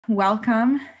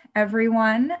Welcome,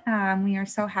 everyone. We are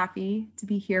so happy to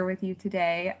be here with you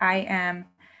today. I am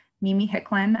Mimi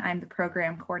Hicklin. I'm the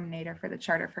program coordinator for the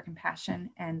Charter for Compassion,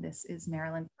 and this is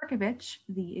Marilyn Turkovich,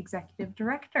 the executive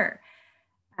director.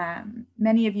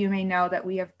 Many of you may know that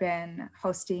we have been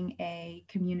hosting a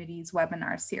communities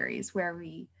webinar series where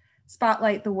we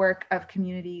spotlight the work of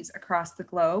communities across the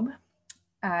globe.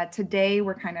 Today,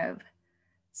 we're kind of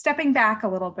stepping back a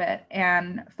little bit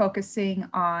and focusing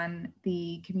on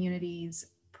the community's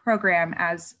program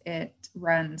as it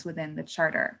runs within the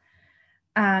charter.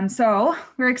 So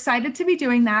we're excited to be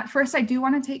doing that. First, I do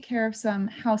want to take care of some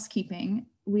housekeeping.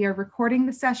 We are recording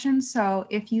the session, so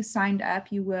if you signed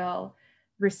up, you will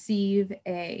receive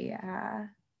a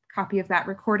copy of that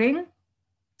recording.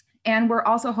 And we're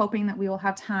also hoping that we will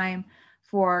have time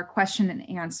for question and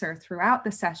answer throughout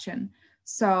the session.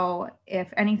 So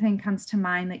if anything comes to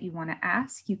mind that you want to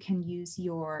ask, you can use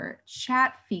your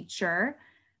chat feature.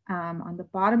 On the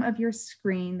bottom of your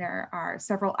screen, there are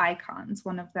several icons.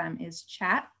 One of them is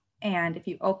chat. And if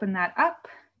you open that up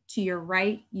to your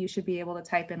right, you should be able to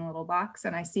type in a little box.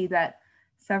 And I see that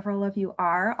several of you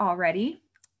are already,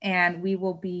 and we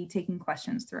will be taking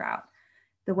questions throughout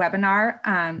the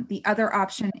webinar. The other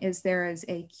option is there is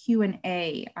a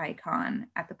Q&A icon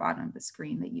at the bottom of the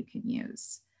screen that you can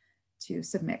use to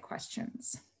submit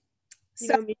questions. You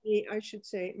know, Mimi, I should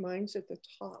say mine's at the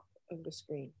top of the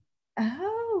screen.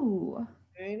 Oh.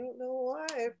 I don't know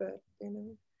why, but you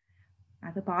know.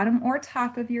 At the bottom or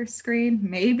top of your screen,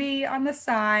 maybe on the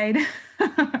side.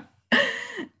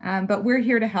 But we're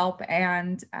here to help,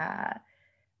 and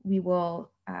we will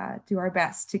do our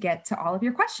best to get to all of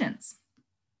your questions.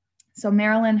 So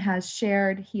Marilyn has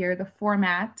shared here the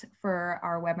format for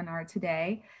our webinar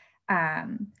today.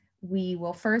 We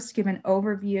will first give an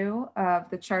overview of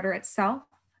the charter itself,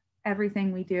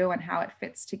 everything we do and how it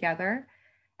fits together.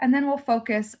 And then we'll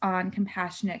focus on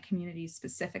compassionate communities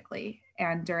specifically.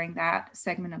 And during that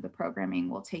segment of the programming,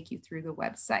 we'll take you through the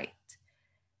website.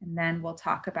 And then we'll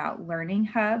talk about learning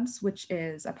hubs, which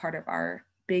is a part of our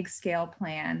big scale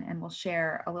plan. And we'll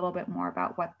share a little bit more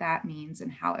about what that means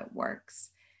and how it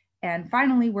works. And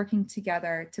finally, working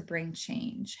together to bring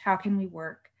change. How can we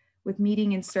work with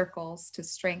meeting in circles to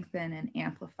strengthen and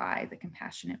amplify the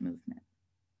compassionate movement?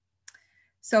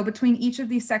 So between each of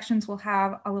these sections, we'll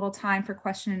have a little time for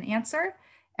question and answer.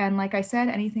 And like I said,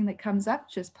 anything that comes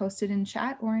up, just post it in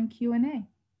chat or in Q&A.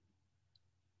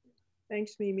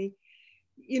 Thanks, Mimi.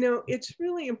 You know, it's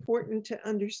really important to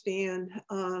understand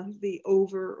the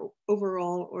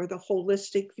overall or the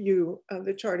holistic view of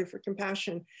the Charter for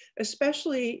Compassion,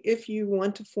 especially if you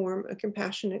want to form a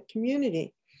compassionate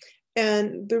community.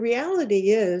 And the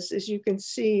reality is, as you can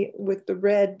see with the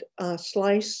red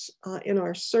slice in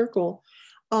our circle,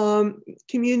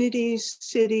 communities,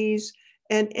 cities,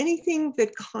 and anything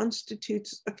that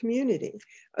constitutes a community.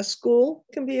 A school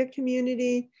can be a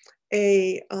community.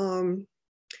 I'm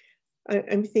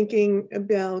thinking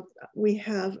about, we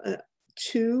have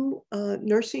 2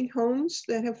 nursing homes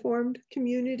that have formed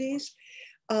communities.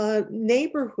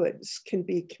 Neighborhoods can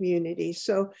be communities.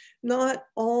 So not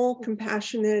all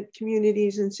compassionate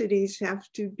communities and cities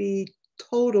have to be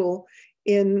total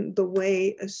in the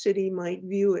way a city might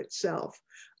view itself.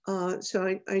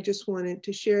 So I just wanted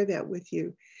to share that with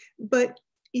you. But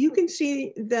you can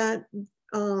see that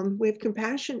we have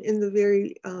compassion in the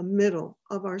very middle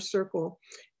of our circle.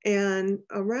 And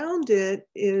around it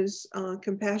is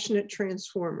compassionate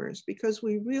transformers, because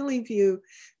we really view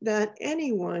that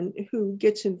anyone who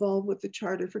gets involved with the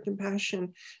Charter for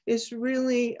Compassion is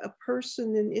really a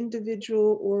person, an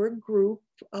individual, or a group,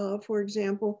 for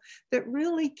example, that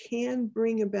really can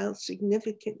bring about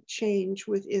significant change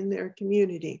within their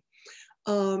community.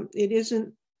 It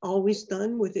isn't always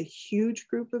done with a huge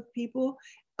group of people.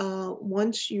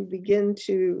 Once you begin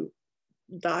to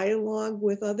dialogue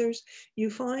with others, you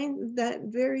find that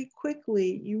very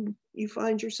quickly you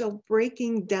find yourself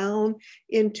breaking down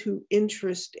into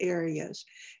interest areas.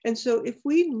 And so if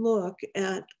we look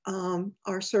at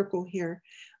our circle here,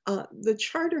 the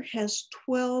charter has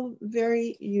 12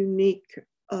 very unique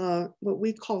what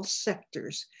we call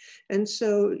sectors. And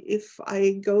so if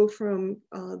I go from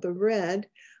the red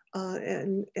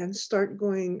and start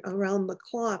going around the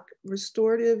clock,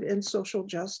 restorative and social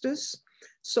justice,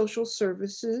 social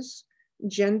services,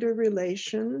 gender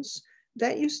relations,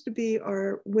 that used to be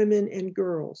our women and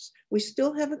girls. We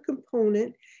still have a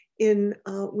component in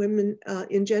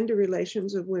in gender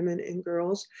relations of women and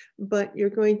girls, but you're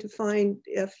going to find,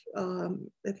 if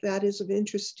that is of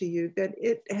interest to you, that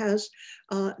it has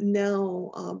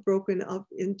now broken up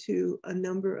into a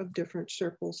number of different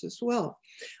circles as well.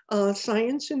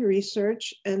 Science and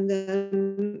research, and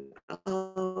then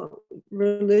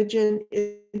religion,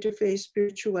 interfaith,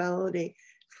 spirituality.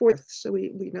 Fourth, so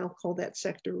we now call that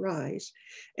sector RISE,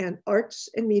 and arts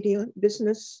and media,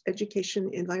 business, education,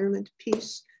 environment,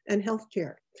 peace, and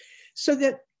healthcare. So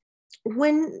that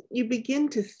when you begin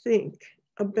to think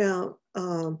about,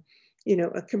 a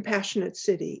compassionate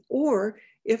city, or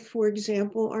if, for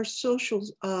example, our social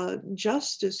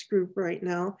justice group right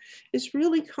now is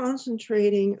really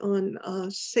concentrating on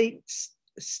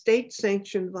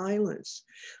state-sanctioned violence.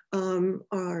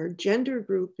 Our gender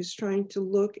group is trying to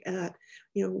look at,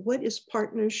 what does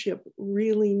partnership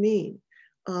really mean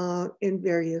in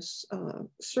various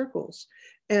circles.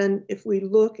 And if we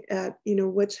look at,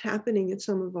 what's happening in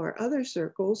some of our other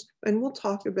circles, and we'll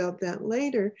talk about that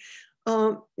later,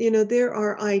 there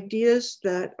are ideas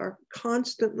that are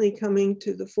constantly coming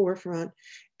to the forefront,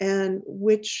 and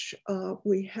which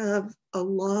we have a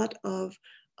lot of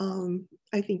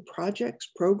I think projects,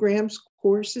 programs,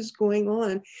 courses going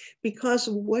on because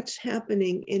of what's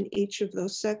happening in each of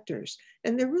those sectors.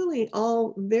 And they're really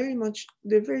all very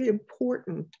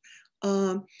important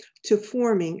to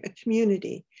forming a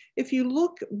community. If you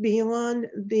look beyond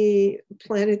the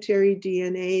planetary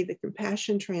DNA, the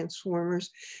compassion transformers,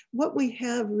 what we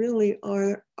have really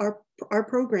are our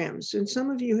programs. And some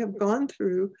of you have gone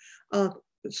through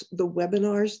the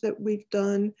webinars that we've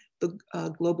done, the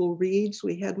global reads.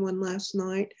 We had one last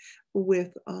night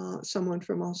with someone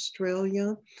from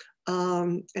Australia,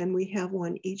 and we have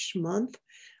one each month.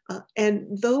 And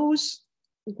those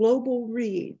global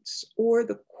reads or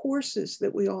the courses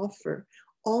that we offer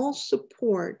all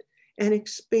support and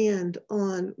expand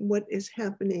on what is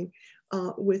happening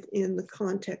within the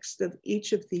context of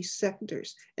each of these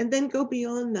sectors, and then go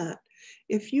beyond that.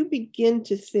 If you begin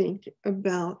to think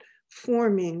about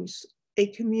forming a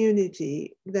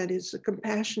community that is a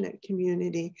compassionate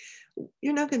community,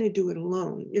 you're not going to do it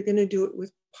alone. You're going to do it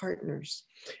with partners.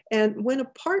 And when a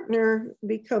partner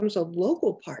becomes a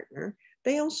local partner,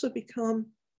 they also become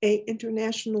an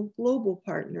international global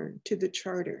partner to the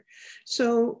charter.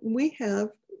 So we have,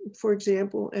 for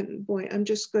example, and boy, I'm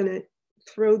just going to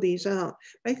throw these out.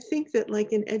 I think that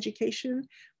like in education,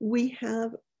 we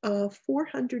have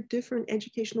 400 different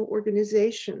educational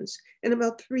organizations and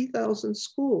about 3,000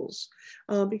 schools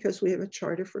because we have a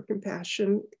charter for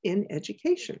compassion in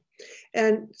education.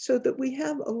 And so that we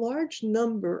have a large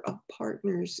number of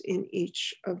partners in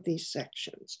each of these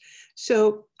sections.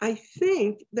 So I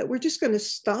think that we're just going to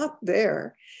stop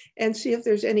there and see if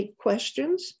there's any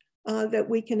questions that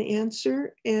we can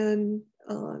answer, and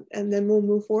then we'll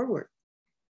move forward.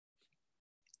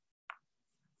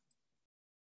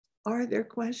 Are there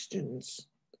questions?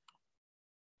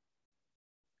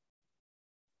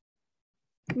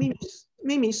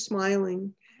 Mimi's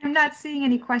smiling. I'm not seeing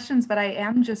any questions, but I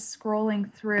am just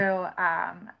scrolling through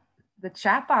the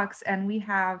chat box, and we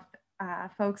have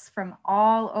folks from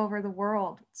all over the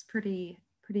world. It's pretty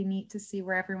neat to see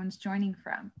where everyone's joining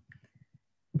from.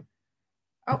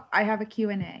 Oh, I have a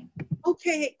Q&A.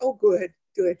 Okay, oh good.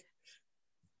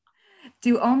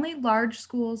 Do only large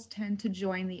schools tend to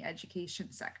join the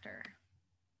education sector?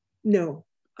 No.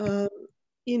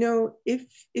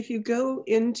 If you go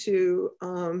into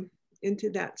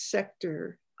that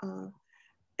sector,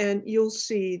 and you'll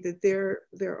see that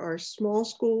there are small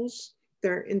schools,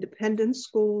 there are independent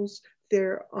schools,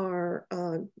 there are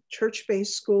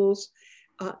church-based schools,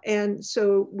 and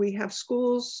so we have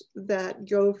schools that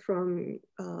go from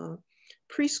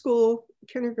preschool,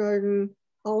 kindergarten,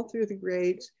 all through the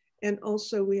grades. And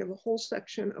also we have a whole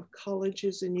section of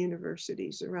colleges and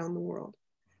universities around the world.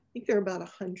 I think there are about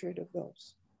 100 of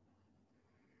those.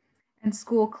 And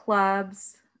school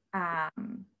clubs,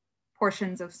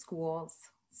 portions of schools.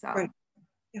 So, right.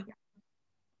 Yeah.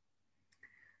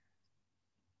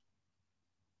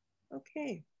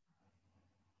 Okay.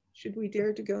 Should we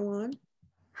dare to go on?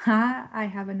 I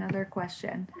have another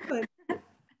question. Good.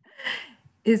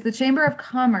 Is the Chamber of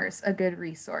Commerce a good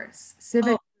resource?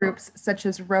 Civic groups such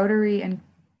as Rotary and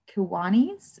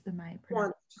Kiwanis? Am I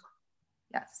pronouncing?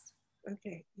 Yes.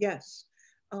 Okay, yes.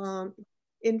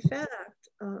 In fact,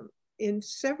 in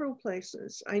several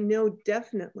places, I know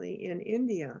definitely in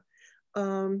India,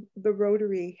 the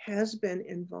Rotary has been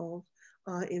involved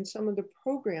in some of the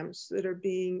programs that are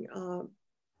being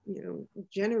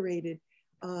generated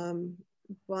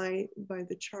by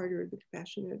the charter, the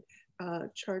Compassionate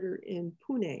Charter in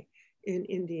Pune. in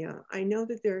India. I know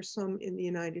that there are some in the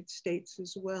United States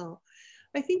as well.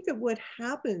 I think that what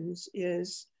happens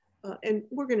is, and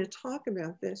we're going to talk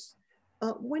about this,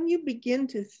 when you begin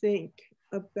to think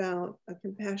about a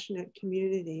compassionate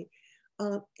community,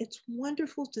 it's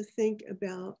wonderful to think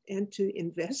about and to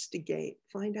investigate,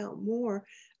 find out more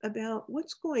about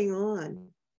what's going on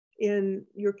in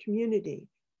your community.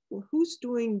 Well, who's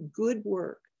doing good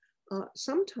work?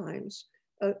 Sometimes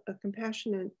a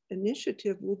compassionate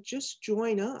initiative will just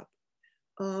join up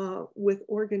with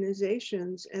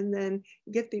organizations and then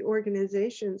get the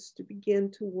organizations to begin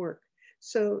to work.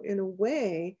 So in a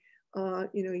way,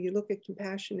 you look at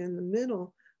compassion in the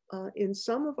middle. In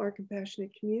some of our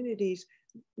compassionate communities,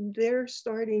 they're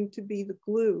starting to be the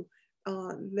glue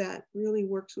that really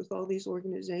works with all these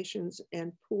organizations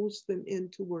and pulls them in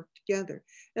to work together.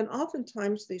 And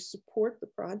oftentimes they support the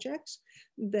projects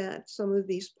that some of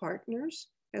these partners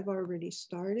have already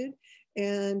started.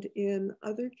 And in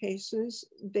other cases,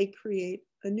 they create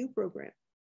a new program.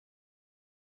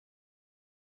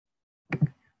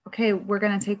 Okay, we're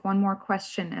going to take one more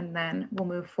question and then we'll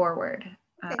move forward.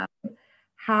 Okay.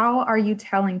 How are you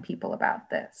telling people about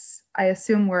this? I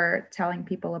assume we're telling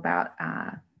people about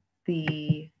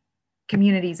the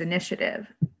community's initiative.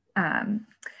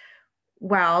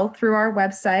 Well, through our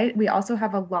website, we also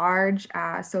have a large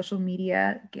social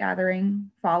media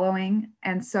gathering following.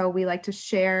 And so we like to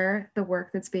share the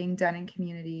work that's being done in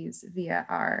communities via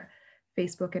our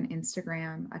Facebook and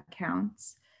Instagram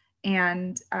accounts.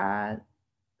 And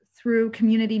through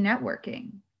community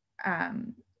networking.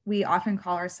 We often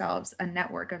call ourselves a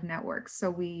network of networks.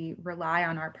 So we rely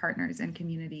on our partners in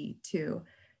community to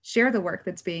share the work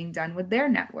that's being done with their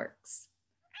networks.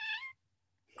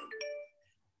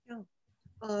 Yeah.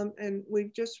 And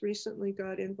we've just recently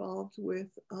got involved with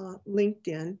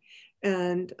LinkedIn,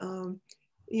 and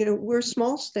we're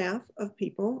small staff of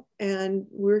people, and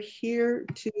we're here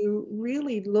to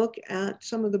really look at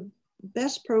some of the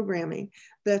best programming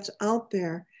that's out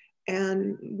there.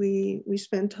 And we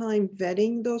spend time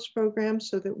vetting those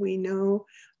programs so that we know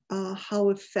how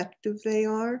effective they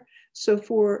are. So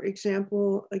for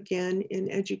example, again, in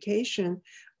education,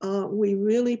 we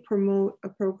really promote a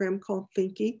program called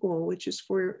Think Equal, which is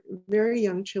for very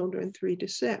young children, 3 to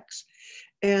 6.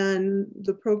 And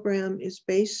the program is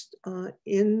based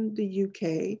in the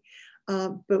UK,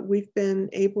 but we've been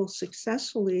able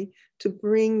successfully to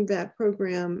bring that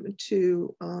program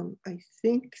to, I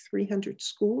think, 300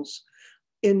 schools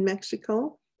in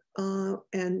Mexico.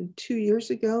 And 2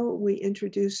 years ago, we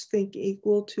introduced Think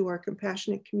Equal to our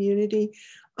compassionate community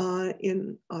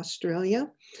in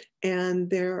Australia. And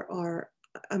there are,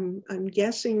 I'm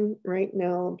guessing right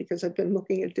now, because I've been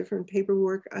looking at different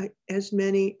paperwork, as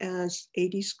many as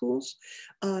 80 schools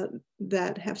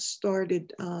that have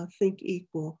started Think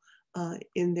Equal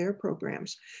in their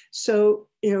programs. So,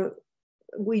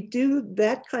 we do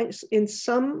that kind of, in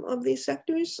some of these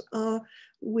sectors,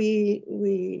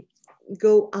 we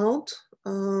go out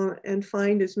and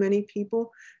find as many people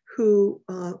who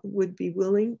would be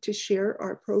willing to share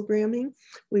our programming.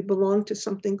 We belong to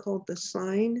something called the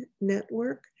Sign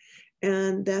Network,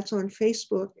 and that's on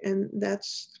Facebook, and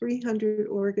that's 300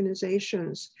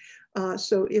 organizations.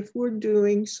 So if we're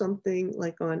doing something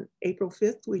like on April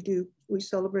 5th, we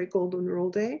celebrate Golden Rule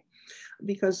Day,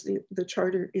 because the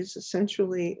charter is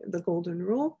essentially the Golden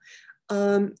Rule.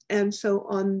 And so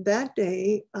on that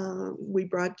day, we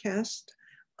broadcast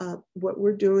what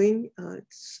we're doing.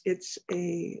 It's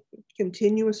a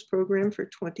continuous program for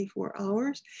 24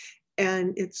 hours,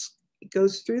 and it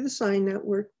goes through the Sign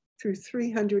Network, through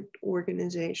 300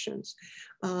 organizations.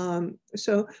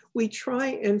 So we try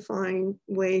and find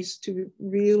ways to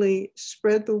really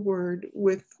spread the word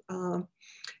with,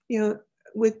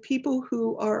 with people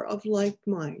who are of like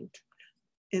mind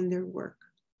in their work.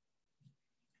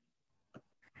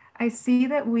 I see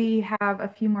that we have a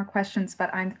few more questions,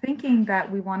 but I'm thinking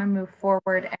that we want to move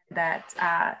forward and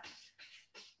that,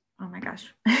 oh my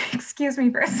gosh, excuse me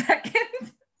for a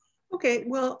second. Okay,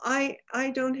 well, I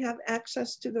don't have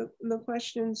access to the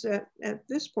questions at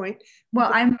this point.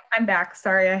 Well, I'm back.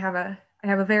 Sorry, I have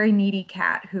a very needy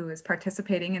cat who is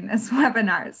participating in this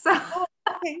webinar. So oh,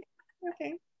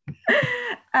 okay.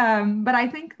 But I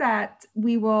think that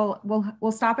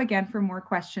we'll stop again for more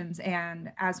questions,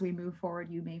 and as we move forward,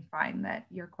 you may find that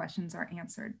your questions are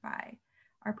answered by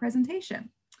our presentation.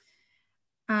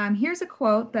 Here's a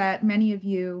quote that many of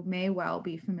you may well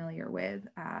be familiar with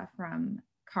from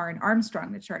Karen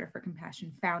Armstrong, the Charter for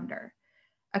Compassion founder.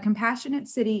 A compassionate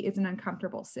city is an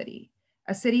uncomfortable city,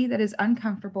 a city that is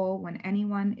uncomfortable when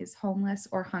anyone is homeless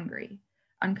or hungry,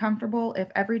 uncomfortable if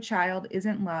every child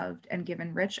isn't loved and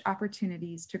given rich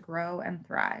opportunities to grow and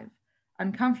thrive,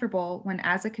 uncomfortable when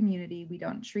as a community, we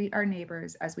don't treat our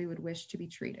neighbors as we would wish to be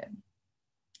treated.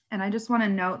 And I just want to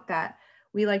note that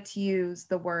we like to use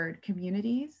the word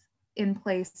communities in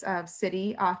place of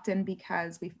city, often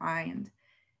because we find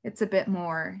it's a bit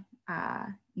more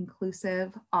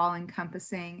inclusive,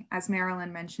 all-encompassing. As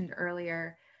Marilyn mentioned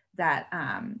earlier, that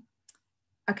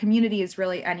a community is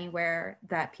really anywhere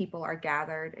that people are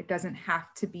gathered. It doesn't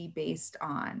have to be based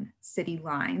on city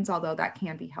lines, although that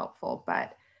can be helpful,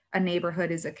 but a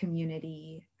neighborhood is a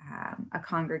community, a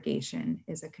congregation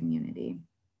is a community,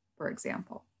 for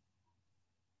example.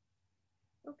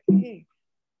 Okay,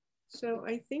 so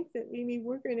I think that Mimi,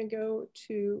 I'm going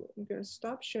to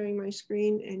stop sharing my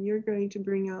screen, and you're going to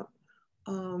bring up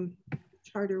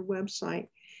Charter website.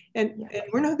 And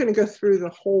we're not going to go through the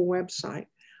whole website.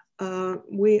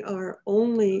 We are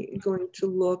only going to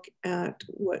look at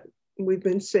what we've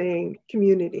been saying,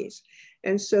 communities.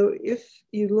 And so if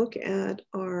you look at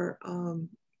our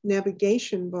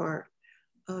navigation bar,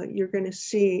 you're going to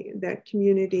see that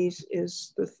communities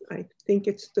is I think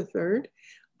it's the third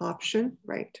option,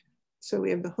 right? So we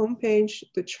have the home page,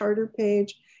 the charter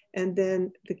page, and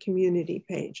then the community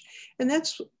page. And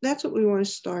that's what we want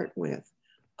to start with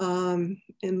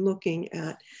and looking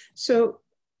at. So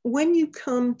when you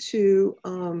come to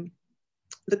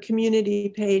the community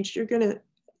page, you're gonna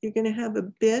have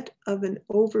a bit of an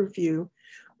overview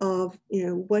of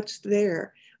what's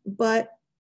there. But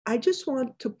I just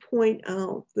want to point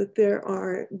out that there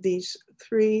are these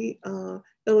three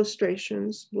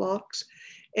illustrations, blocks,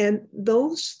 and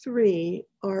those three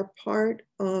are part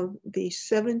of the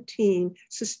 17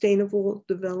 Sustainable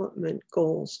Development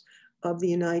Goals of the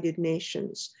United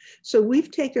Nations. So we've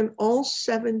taken all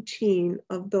 17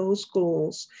 of those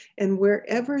goals, and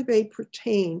wherever they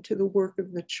pertain to the work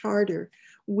of the Charter,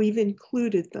 we've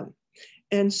included them.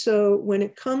 And so when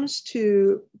it comes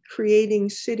to creating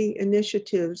city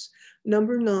initiatives,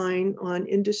 number 9 on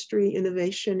industry,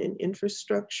 innovation, and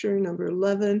infrastructure, number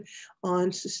 11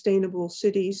 on sustainable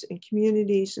cities and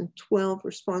communities, and 12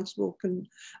 responsible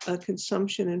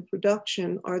consumption and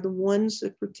production are the ones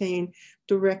that pertain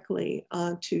directly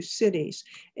to cities.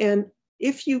 And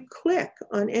if you click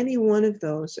on any one of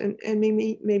those, and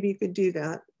maybe you could do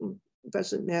that,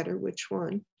 doesn't matter which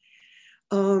one.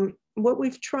 What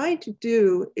we've tried to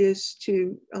do is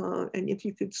to, and if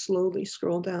you could slowly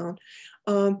scroll down,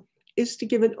 is to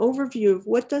give an overview of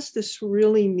what does this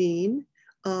really mean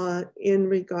in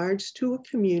regards to a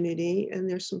community, and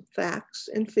there's some facts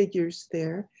and figures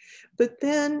there. But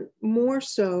then more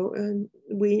so, and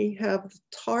we have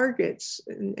targets,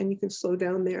 and you can slow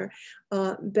down there,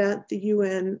 that the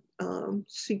UN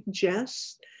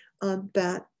suggests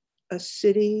that a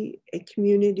city, a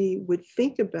community would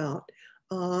think about.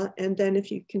 And then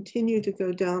if you continue to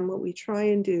go down, what we try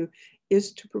and do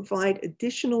is to provide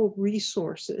additional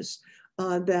resources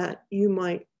that you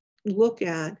might look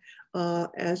at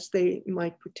as they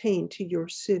might pertain to your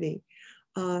city.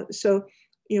 So,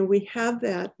 we have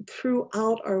that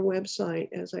throughout our website,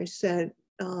 as I said,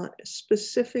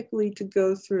 specifically to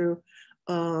go through,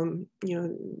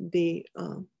 the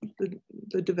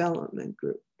development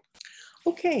group.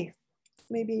 Okay.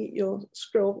 Maybe you'll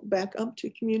scroll back up to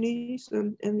communities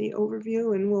and the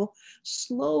overview, and we'll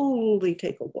slowly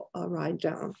take a ride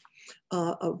down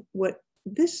of what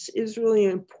this is really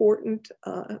important.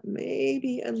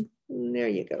 Maybe, and there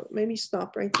you go, maybe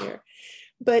stop right there.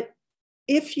 But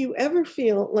if you ever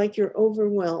feel like you're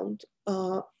overwhelmed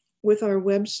with our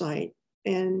website,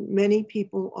 and many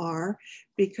people are,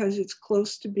 because it's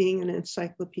close to being an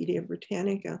Encyclopedia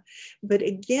Britannica. But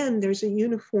again, there's a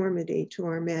uniformity to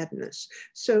our madness.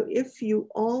 So if you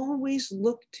always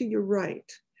look to your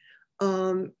right,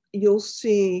 you'll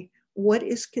see what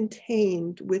is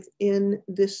contained within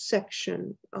this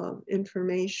section of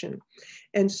information.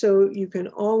 And so you can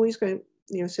always go,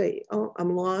 say, oh,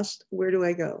 I'm lost, where do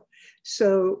I go?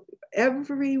 So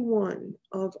every one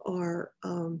of our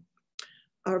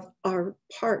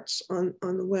parts on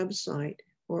the website,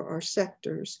 or our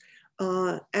sectors,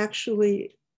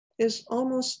 actually is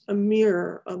almost a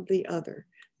mirror of the other,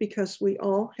 because we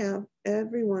all have,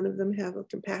 every one of them have a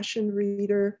compassion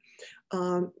reader.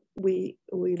 We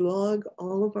log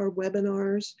all of our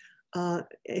webinars,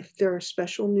 if there are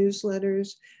special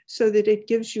newsletters, so that it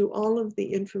gives you all of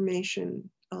the information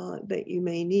that you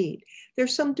may need.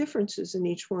 There's some differences in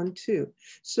each one too.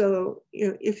 So,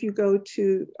 if you go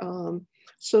to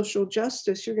social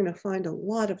justice, you're going to find a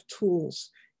lot of tools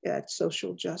at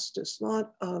social justice, a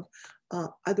lot of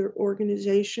other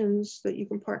organizations that you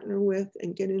can partner with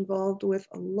and get involved with,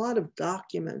 a lot of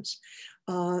documents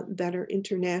that are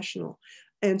international.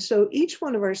 And so each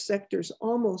one of our sectors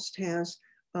almost has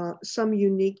some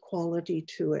unique quality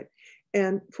to it.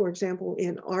 And for example,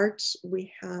 in arts,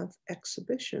 we have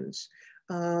exhibitions,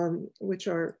 which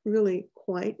are really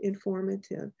quite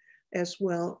informative, as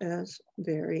well as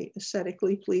very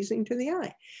aesthetically pleasing to the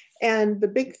eye. And the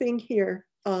big thing here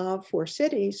for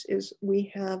cities is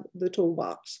we have the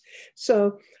toolbox.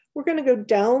 So we're going to go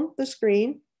down the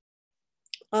screen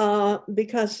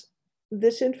because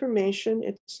this information,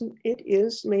 it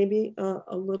is maybe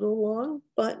a little long,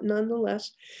 but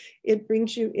nonetheless, it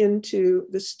brings you into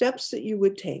the steps that you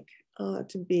would take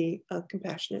to be a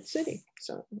compassionate city.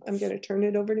 So I'm going to turn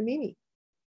it over to Mimi.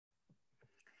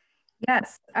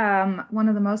 Yes, one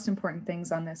of the most important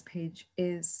things on this page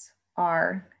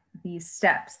are these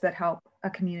steps that help a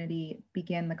community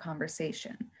begin the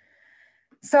conversation.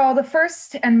 So the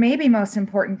first and maybe most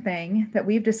important thing that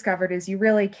we've discovered is you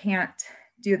really can't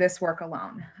do this work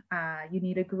alone. You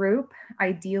need a group,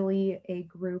 ideally a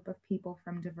group of people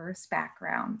from diverse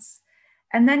backgrounds.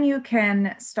 And then you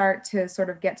can start to sort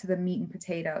of get to the meat and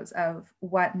potatoes of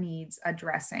what needs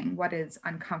addressing, what is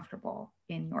uncomfortable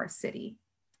in your city.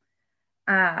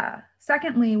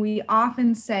 Secondly, we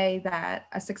often say that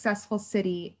a successful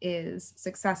city is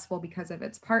successful because of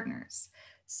its partners.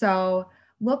 So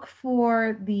look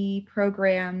for the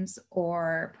programs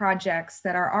or projects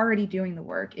that are already doing the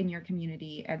work in your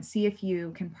community and see if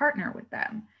you can partner with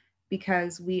them,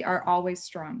 because we are always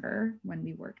stronger when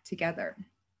we work together.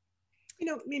 You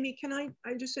know, Mimi, can I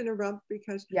just interrupt?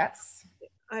 Because yes,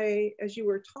 as you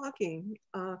were talking,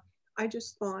 I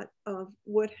just thought of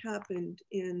what happened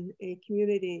in a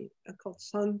community called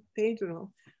San Pedro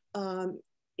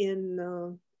in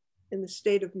the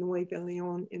state of Nuevo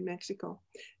León in Mexico.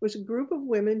 It was a group of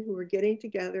women who were getting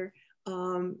together.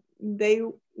 They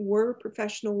were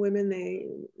professional women. They,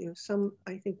 you know, some,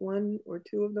 I think one or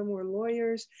two of them were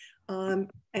lawyers,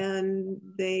 and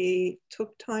they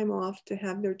took time off to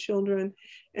have their children,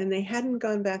 and they hadn't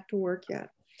gone back to work yet.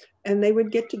 And they would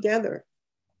get together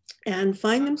and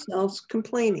find themselves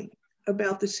complaining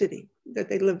about the city that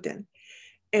they lived in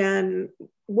and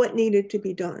what needed to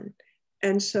be done.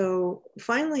 And so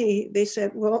finally they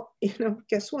said, well, you know,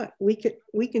 guess what? We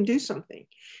can do something.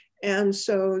 And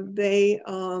so they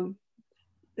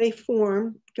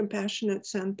formed Compassionate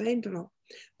San Pedro.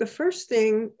 The first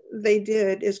thing they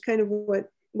did is kind of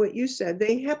what you said.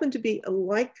 They happened to be a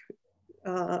like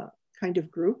kind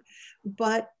of group,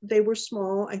 but they were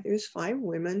small. I think there's 5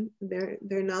 women. They're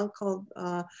now called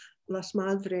Las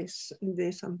Madres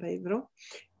de San Pedro.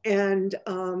 And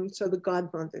so the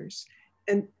godmothers.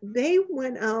 And they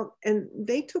went out and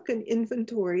they took an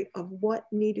inventory of what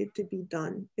needed to be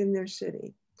done in their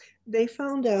city. They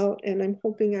found out, and I'm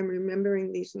hoping I'm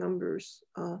remembering these numbers,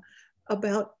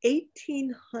 about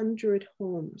 1,800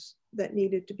 homes that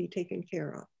needed to be taken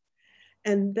care of.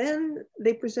 And then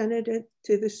they presented it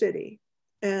to the city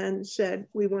and said,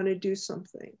 we want to do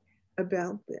something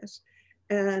about this.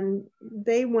 And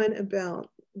they went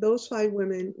about, those 5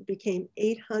 women became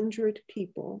 800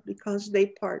 people because they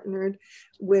partnered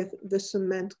with the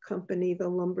cement company, the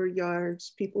lumber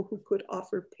yards, people who could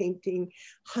offer painting,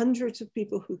 hundreds of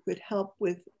people who could help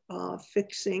with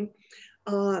fixing.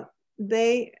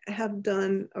 They have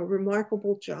done a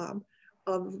remarkable job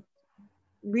of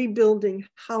rebuilding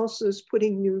houses,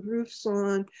 putting new roofs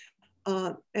on,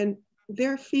 and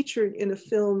they're featured in a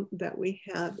film that we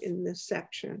have in this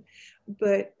section.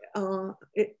 But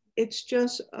it's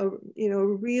just a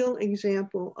real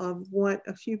example of what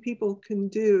a few people can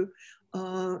do,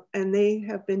 and they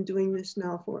have been doing this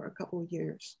now for a couple of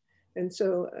years. And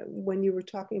so when you were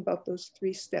talking about those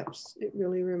 3 steps, it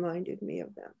really reminded me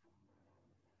of them.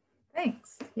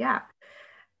 Thanks. Yeah.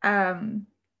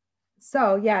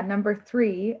 So yeah, number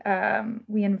 3,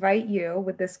 we invite you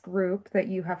with this group that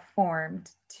you have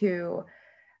formed to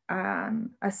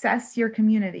assess your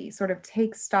community, sort of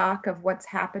take stock of what's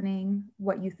happening,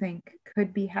 what you think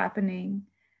could be happening.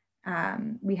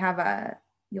 We have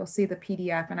you'll see the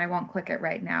PDF, and I won't click it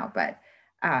right now, but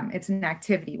it's an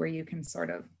activity where you can sort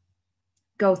of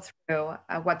go through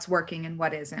what's working and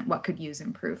what isn't, what could use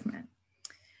improvement.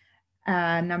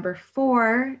 Number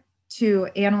 4, to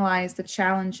analyze the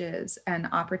challenges and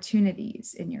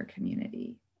opportunities in your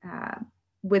community.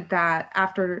 With that,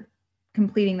 after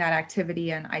completing that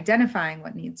activity and identifying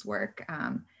what needs work,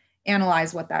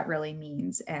 analyze what that really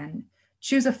means and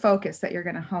choose a focus that you're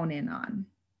going to hone in on.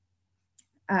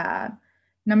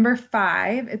 Number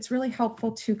 5, it's really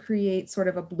helpful to create sort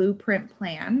of a blueprint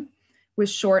plan with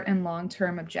short and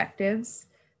long-term objectives.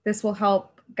 This will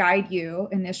help guide you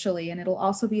initially, and it'll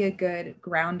also be a good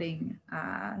grounding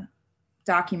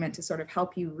document to sort of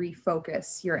help you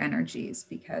refocus your energies,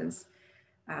 because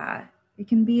it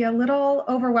can be a little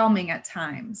overwhelming at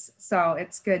times. So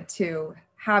it's good to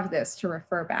have this to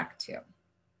refer back to.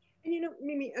 And you know,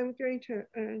 Mimi, I'm going to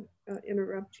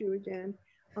interrupt you again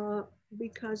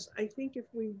because I think if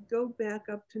we go back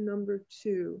up to number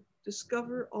 2,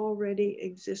 discover already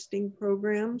existing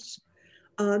programs.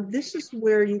 This is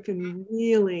where you can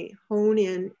really hone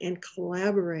in and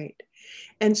collaborate.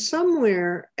 And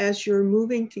somewhere as you're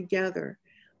moving together,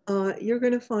 you're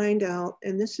going to find out,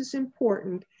 and this is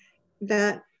important,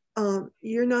 that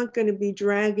you're not going to be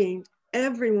dragging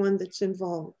everyone that's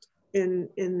involved in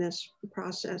this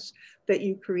process that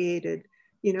you created.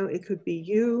 You know, it could be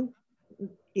you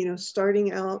know,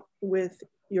 starting out with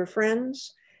your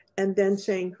friends and then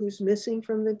saying who's missing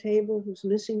from the table, who's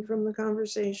missing from the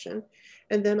conversation.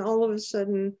 And then all of a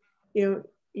sudden, you know,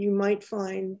 you might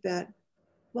find that,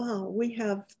 wow, we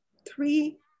have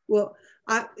 3, well,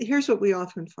 here's what we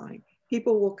often find.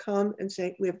 People will come and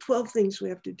say, we have 12 things we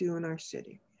have to do in our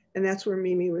city. And that's where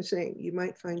Mimi was saying, you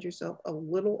might find yourself a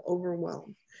little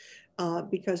overwhelmed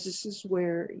because this is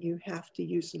where you have to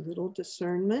use a little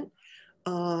discernment.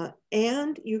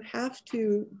 And you have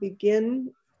to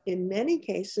begin, in many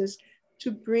cases,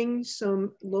 to bring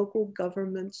some local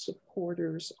government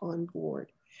supporters on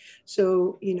board.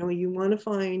 So, you know, you want to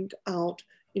find out,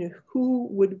 you know, who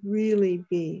would really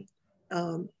be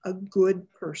a good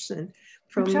person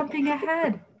from Jumping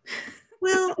ahead.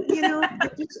 Well, you know,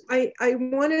 I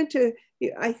wanted to,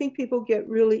 I think people get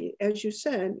really, as you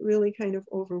said, really kind of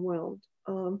overwhelmed.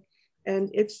 And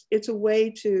it's a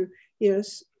way to, you know,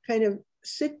 kind of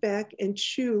sit back and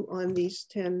chew on these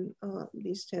 10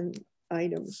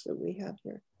 items that we have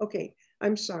here. Okay,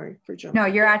 I'm sorry for jumping. No,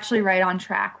 you're actually right on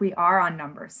track. We are on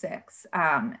number 6.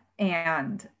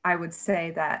 And I would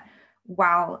say that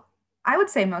while I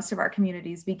would say most of our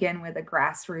communities begin with a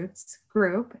grassroots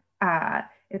group,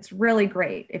 it's really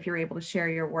great if you're able to share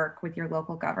your work with your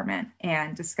local government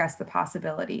and discuss the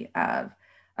possibility of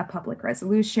a public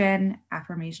resolution,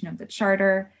 affirmation of the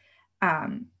charter.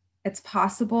 It's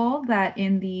possible that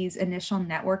in these initial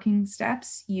networking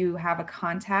steps, you have a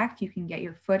contact, you can get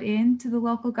your foot into the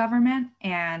local government,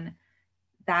 and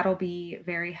that'll be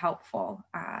very helpful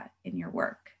in your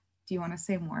work. Do you want to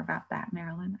say more about that,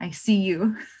 Marilyn? I see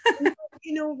you.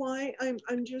 You know why?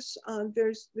 I'm just,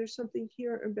 there's something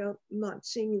here about not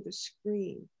seeing the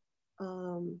screen.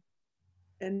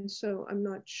 And so I'm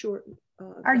not sure.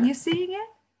 Are you seeing it?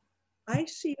 I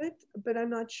see it, but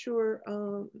I'm not sure.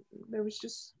 There was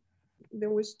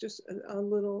just a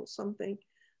little something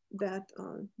that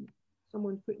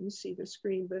someone couldn't see the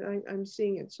screen, but I'm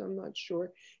seeing it, so I'm not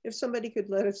sure. If somebody could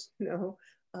let us know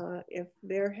if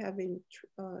they're having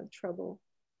trouble,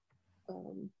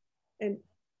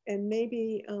 and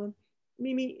maybe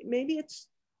Mimi, maybe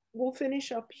we'll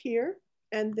finish up here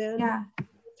and then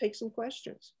we'll take some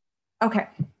questions. Okay.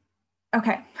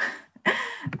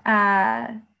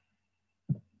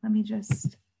 Let me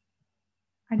just,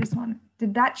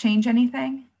 did that change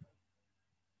anything?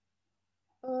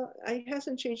 It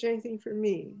hasn't changed anything for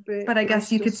me, but I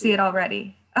guess you could see it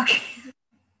already. Okay.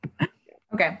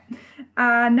 Okay.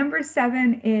 Number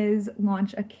 7 is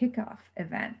launch a kickoff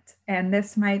event. And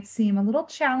this might seem a little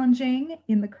challenging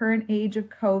in the current age of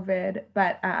COVID,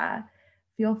 but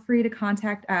feel free to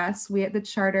contact us. We at the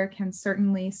Charter can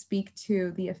certainly speak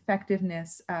to the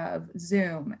effectiveness of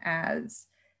Zoom as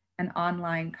an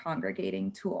online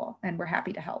congregating tool, and we're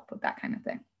happy to help with that kind of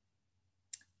thing.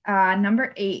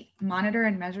 Number 8, monitor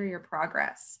and measure your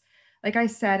progress. Like I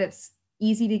said, it's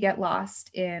easy to get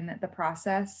lost in the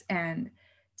process, and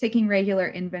taking regular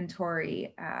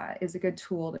inventory is a good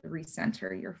tool to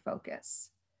recenter your focus.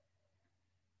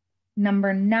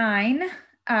 Number 9,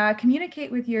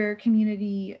 communicate with your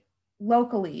community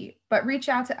locally, but reach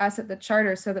out to us at the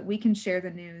Charter so that we can share the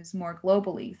news more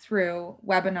globally through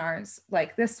webinars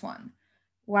like this one.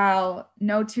 While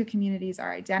no 2 communities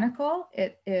are identical,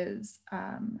 it is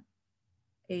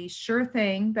a sure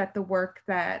thing that the work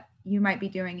that you might be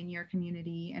doing in your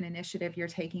community, an initiative you're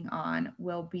taking on,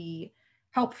 will be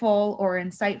helpful or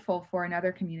insightful for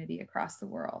another community across the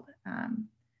world.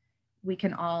 We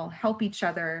can all help each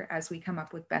other as we come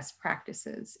up with best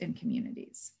practices in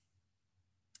communities.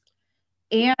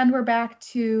 And we're back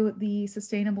to the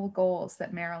sustainable goals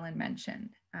that Marilyn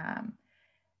mentioned.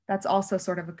 That's also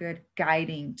sort of a good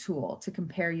guiding tool to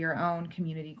compare your own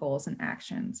community goals and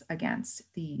actions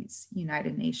against these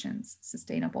United Nations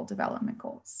Sustainable Development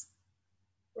Goals.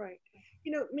 Right.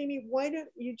 You know, Mimi, why don't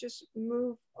you just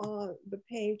move the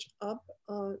page up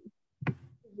the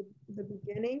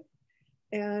beginning?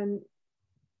 And,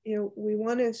 you know, we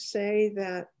want to say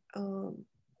that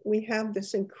we have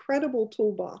this incredible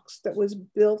toolbox that was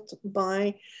built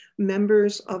by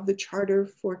members of the Charter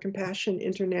for Compassion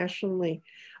internationally.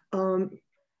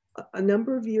 A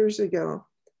number of years ago,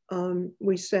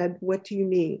 we said, what do you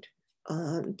need?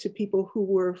 To people who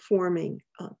were forming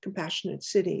compassionate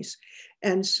cities.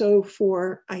 And so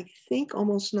for, I think,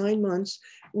 almost 9 months,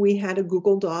 we had a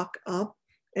Google Doc up,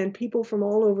 and people from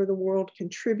all over the world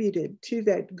contributed to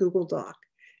that Google Doc.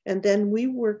 And then we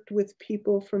worked with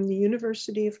people from the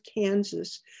University of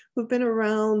Kansas who've been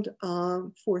around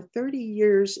for 30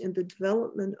 years in the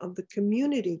development of the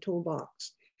Community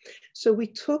Toolbox. So we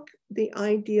took the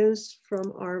ideas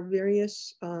from our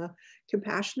various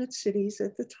compassionate cities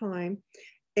at the time,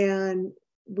 and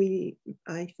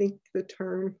I think the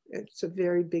term, it's a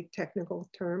very big technical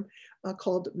term,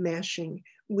 called mashing.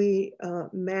 We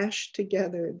mashed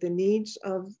together the needs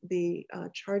of the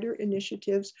charter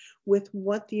initiatives with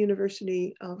what the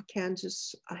University of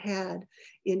Kansas had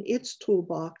in its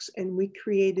toolbox, and we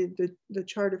created the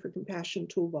Charter for Compassion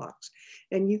toolbox.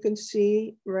 And you can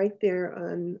see right there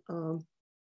on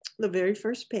the very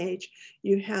first page,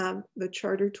 you have the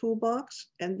charter toolbox,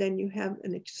 and then you have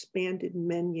an expanded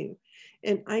menu.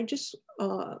 And I just,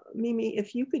 Mimi,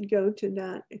 if you could go to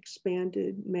that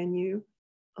expanded menu,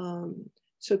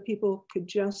 so people could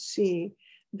just see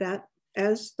that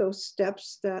as those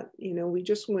steps that, we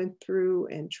just went through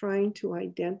and trying to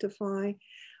identify,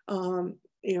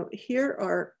 here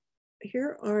are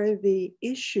the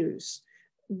issues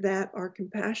that our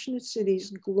compassionate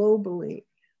cities globally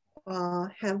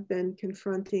have been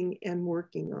confronting and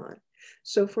working on.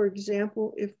 So for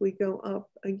example, if we go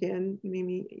up again,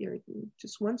 Mimi, you're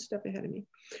just one step ahead of me,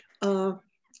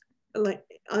 like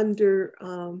under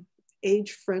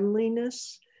age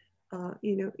friendliness,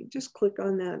 just click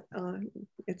on that,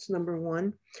 it's number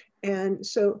 1. And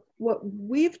so what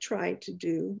we've tried to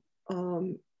do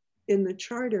in the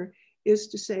charter is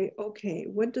to say, okay,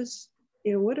 what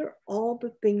are all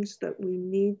the things that we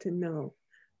need to know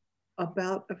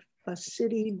about a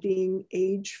city being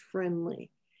age friendly?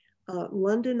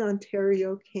 London,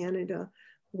 Ontario, Canada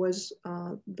was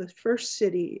the first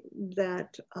city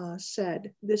that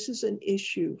said, this is an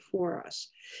issue for us.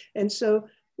 And so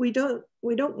we don't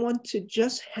want to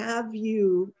just have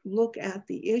you look at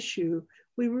the issue.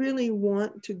 We really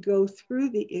want to go through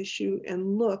the issue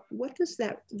and look, what does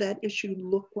that issue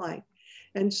look like?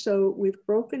 And so we've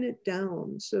broken it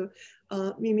down. So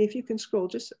Mimi, if you can scroll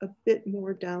just a bit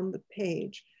more down the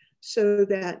page, so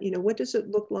that, what does it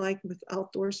look like with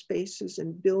outdoor spaces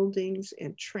and buildings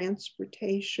and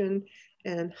transportation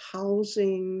and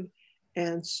housing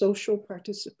and social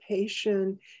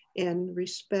participation and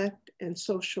respect and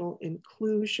social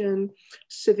inclusion,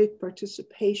 civic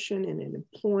participation and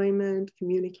employment,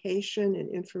 communication and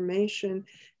information,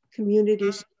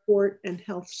 community support and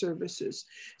health services.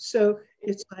 So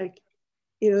it's like,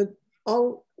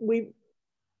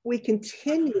 we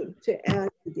continue to add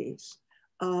to these.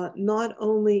 Not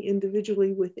only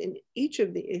individually within each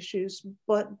of the issues,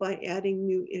 but by adding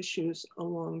new issues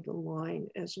along the line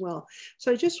as well.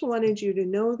 So I just wanted you to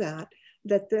know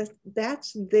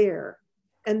that's there.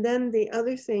 And then the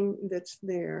other thing that's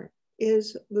there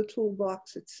is the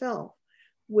toolbox itself,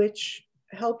 which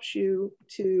helps you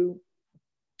to,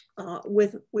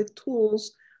 with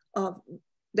tools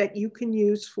that you can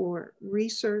use for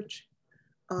research,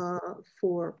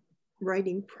 for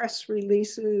writing press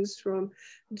releases, from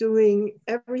doing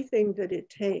everything that it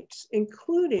takes,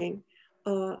 including,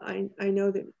 I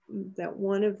know that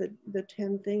one of the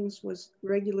 10 things was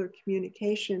regular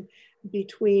communication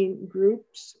between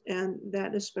groups, and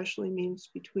that especially means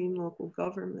between local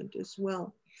government as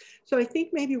well. So I think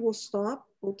maybe we'll stop,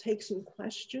 we'll take some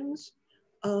questions.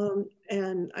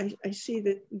 And I see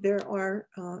that there are,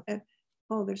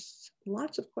 there's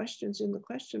lots of questions in the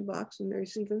question box, and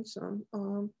there's even some,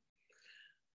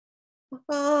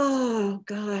 oh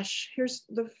gosh, here's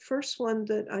the first one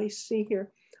that I see here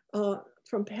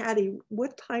from Patty.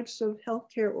 What types of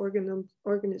healthcare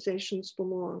organizations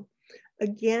belong?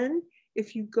 Again,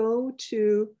 if you go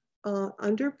to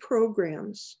under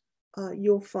programs,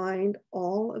 you'll find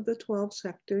all of the 12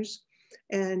 sectors,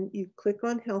 and you click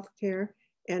on healthcare,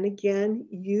 and again,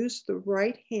 use the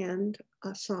right hand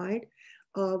side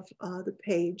of the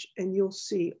page, and you'll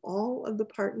see all of the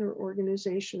partner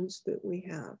organizations that we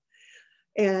have.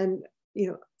 And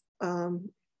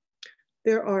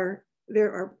there are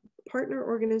partner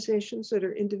organizations that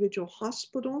are individual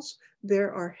hospitals.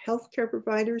 There are healthcare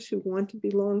providers who want to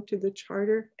belong to the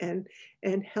charter and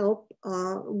help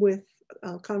with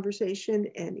conversation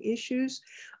and issues.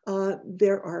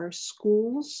 There are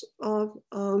schools of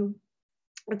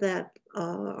that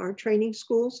are training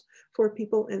schools for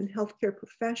people in healthcare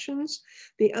professions.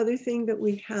 The other thing that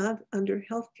we have under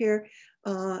healthcare,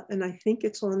 and I think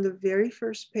it's on the very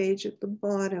first page at the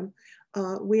bottom,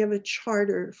 we have a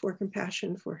charter for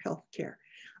compassion for healthcare,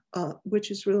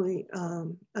 which is really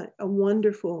a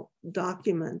wonderful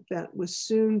document that was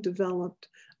soon developed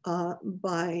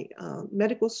by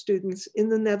medical students in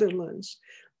the Netherlands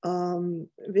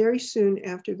very soon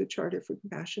after the Charter for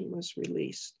Compassion was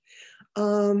released.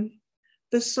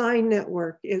 The sign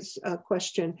network is a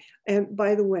question. And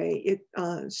by the way,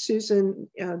 Susan,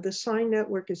 the sign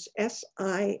network is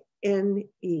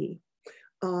S-I-N-E.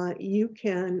 You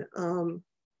can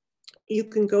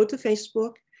go to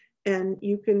Facebook and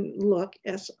you can look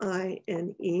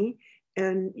S-I-N-E,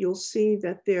 and you'll see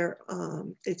that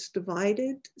it's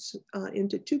divided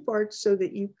into two parts so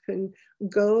that you can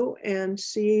go and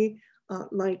see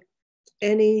like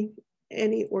any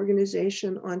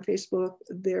organization on Facebook,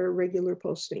 their regular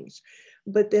postings.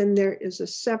 But then there is a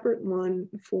separate one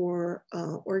for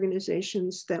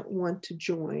organizations that want to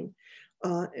join.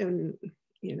 And,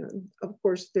 you know, of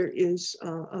course, there is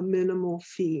a minimal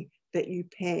fee that you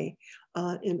pay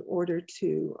in order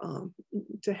to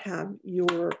have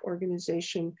your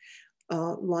organization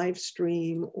live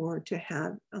stream or to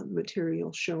have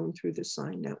material shown through the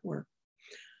sign network.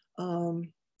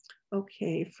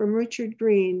 Okay, from Richard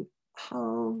Green,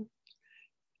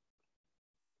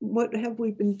 what have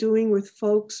we been doing with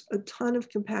folks? A ton of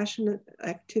compassionate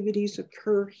activities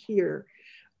occur here.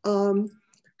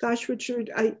 Gosh,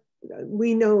 Richard,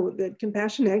 we know that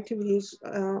compassion activities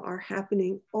are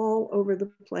happening all over the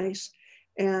place.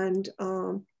 And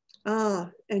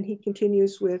he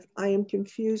continues with, I am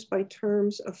confused by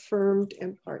terms affirmed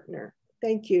and partner.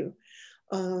 Thank you,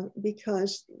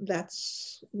 because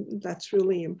that's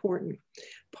really important.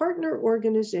 Partner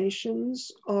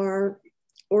organizations are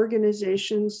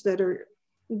organizations that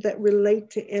relate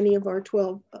to any of our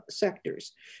 12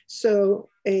 sectors. So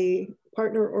a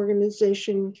partner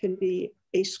organization can be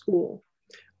a school.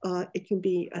 It can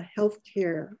be a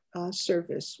healthcare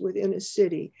service within a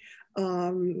city.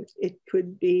 It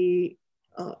could be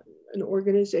an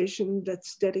organization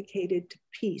that's dedicated to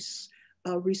peace,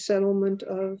 resettlement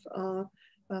of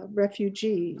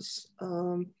refugees,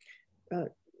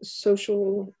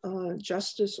 social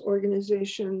justice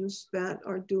organizations that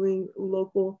are doing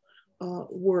local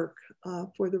work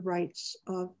for the rights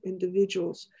of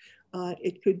individuals.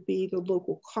 It could be the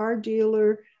local car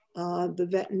dealer, the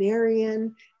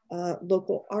veterinarian,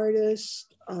 local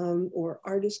artist, or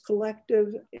artist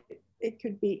collective. It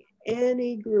could be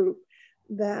any group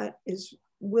that is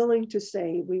willing to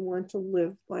say we want to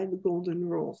live by the golden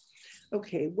rule.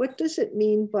 Okay, what does it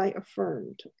mean by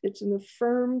affirmed? It's an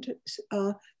affirmed,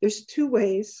 there's two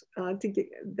ways to get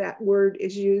that word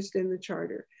is used in the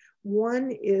charter.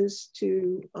 One is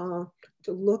to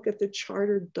look at the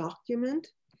charter document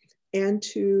and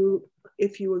to,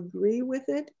 if you agree with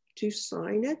it, to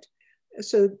sign it.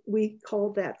 So we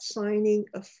call that signing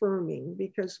affirming,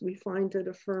 because we find that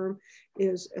affirm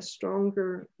is a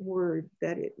stronger word,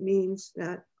 that it means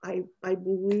that I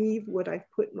believe what I've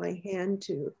put my hand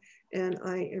to, and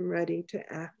I am ready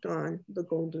to act on the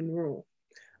golden rule.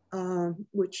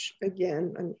 Which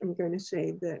again, I'm going to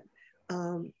say that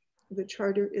the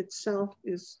charter itself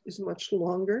is much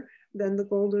longer than the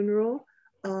golden rule,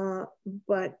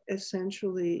 but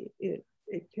essentially it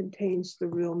contains the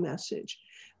real message.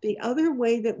 The other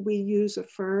way that we use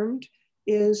affirmed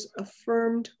is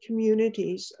affirmed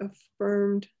communities,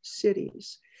 affirmed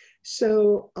cities.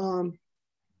 So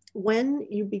when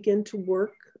you begin to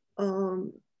work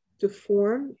to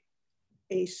form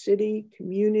a city,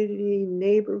 community,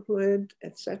 neighborhood,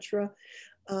 etc.,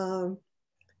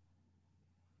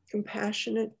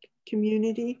 compassionate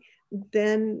community,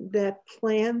 then that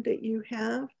plan that you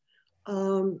have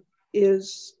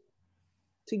is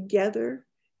together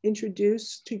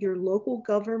introduced to your local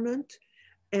government,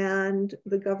 and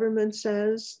the government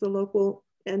says, the local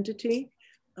entity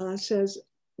says,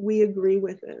 we agree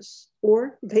with this,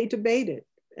 or they debate it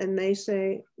and they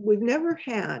say, we've never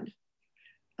had,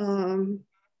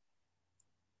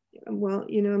 well,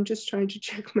 you know, I'm just trying to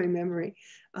check my memory.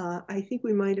 I think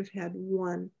we might have had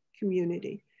one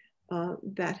community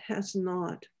that has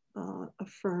not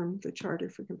affirmed the Charter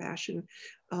for Compassion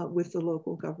with the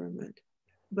local government,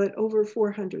 but over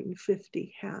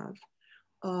 450 have.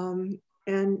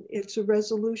 And it's a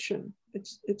resolution.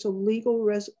 It's a legal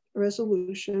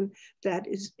resolution that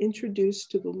is introduced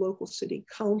to the local city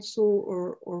council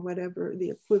or whatever the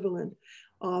equivalent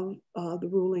of the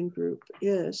ruling group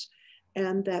is.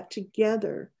 And that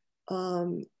together,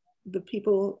 the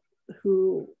people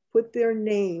who put their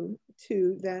name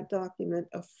to that document,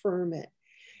 affirm it.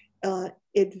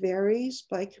 It varies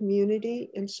by community.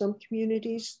 In some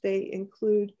communities, they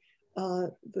include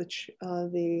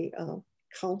the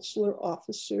counselor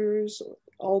officers, or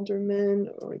aldermen,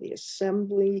 or the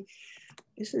assembly.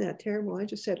 Isn't that terrible? I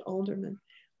just said alderman,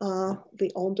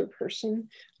 the alder person.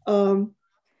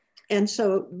 And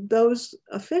so those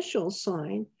officials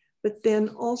sign, but then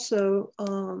also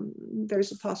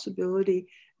there's a possibility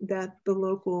that the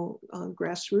local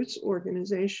grassroots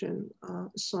organization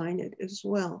sign it as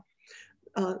well.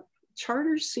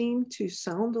 Charters seem to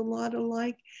sound a lot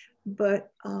alike,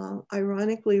 but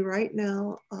ironically right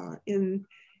now in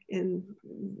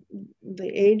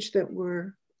the age that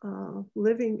we're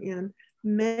living in,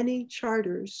 many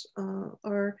charters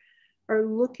are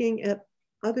looking at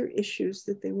other issues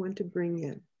that they want to bring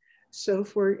in. So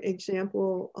for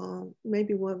example,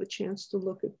 maybe we'll have a chance to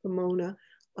look at Pomona.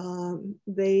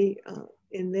 They,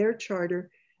 in their charter,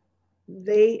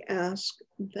 they ask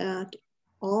that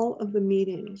all of the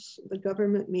meetings, the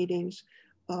government meetings,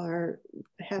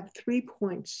 have 3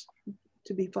 points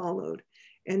to be followed,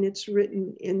 and it's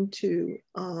written into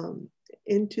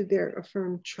their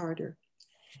affirmed charter.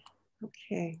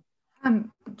 Okay.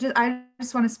 I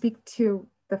just want to speak to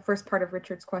the first part of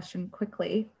Richard's question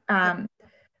quickly.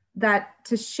 That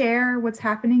to share what's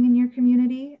happening in your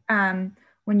community,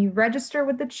 when you register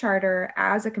with the charter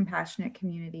as a compassionate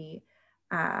community,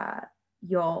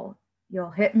 you'll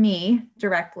hit me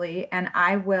directly, and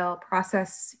I will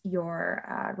process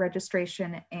your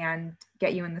registration and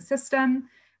get you in the system,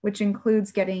 which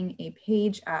includes getting a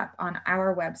page up on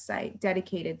our website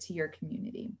dedicated to your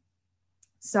community.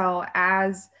 So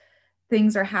as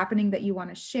things are happening that you want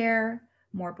to share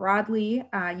more broadly,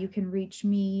 you can reach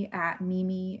me at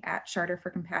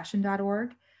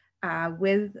mimi@charterforcompassion.org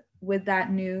with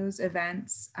that news,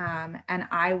 events, and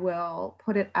I will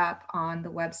put it up on the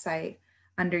website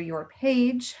under your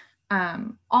page.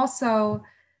 Also,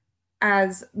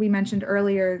 as we mentioned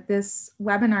earlier, this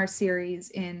webinar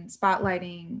series in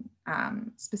spotlighting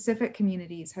specific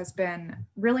communities has been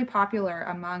really popular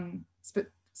among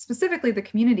specifically the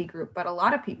community group, but a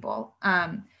lot of people.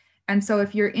 And so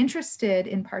if you're interested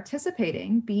in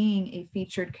participating, being a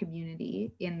featured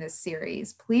community in this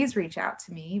series, please reach out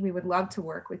to me. We would love to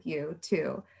work with you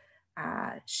to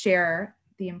share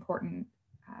the important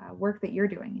work that you're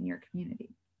doing in your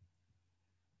community.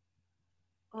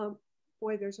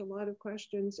 Boy, there's a lot of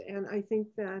questions, and I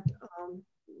think that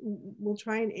we'll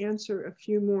try and answer a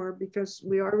few more because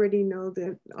we already know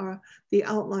that the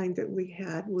outline that we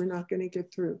had, we're not going to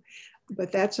get through.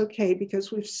 But that's okay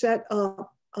because we've set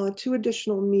up 2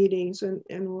 additional meetings, and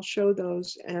we'll show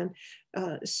those and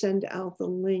send out the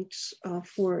links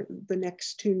for the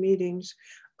next 2 meetings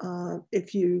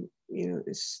if you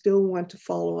still want to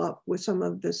follow up with some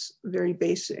of this very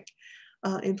basic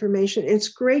information. It's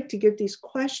great to get these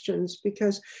questions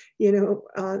because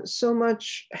so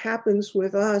much happens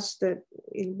with us that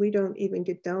we don't even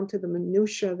get down to the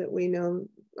minutia that we know.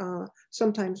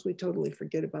 Sometimes we totally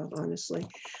forget about, honestly.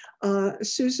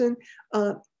 Susan,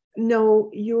 no,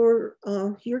 your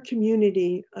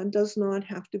community does not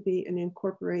have to be an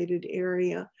incorporated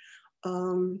area.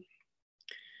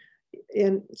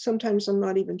 And sometimes I'm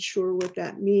not even sure what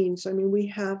that means. I mean, we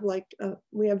have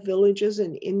villages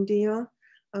in India.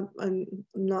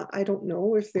 I don't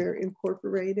know if they're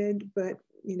incorporated, but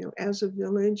as a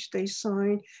village, they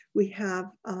sign. We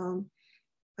have,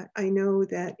 I know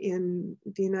that in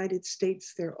the United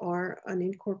States, there are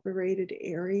unincorporated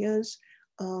areas.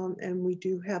 And we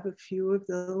do have a few of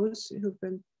those who've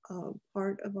been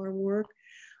part of our work.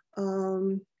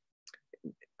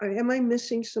 Am I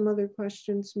missing some other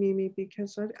questions, Mimi?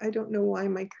 Because I don't know why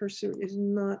my cursor is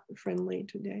not friendly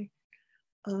today.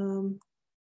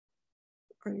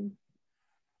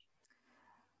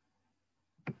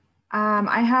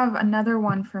 I have another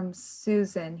one from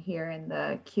Susan here in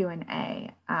the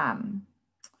Q&A.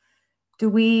 Do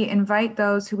we invite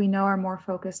those who we know are more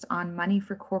focused on money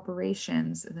for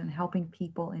corporations than helping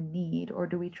people in need? Or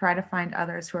do we try to find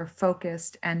others who are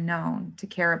focused and known to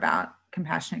care about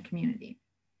compassionate community?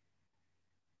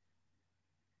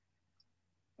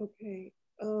 Okay,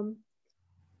 I'm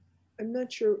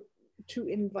not sure to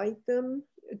invite them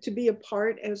to be a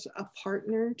part as a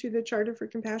partner to the Charter for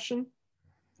Compassion.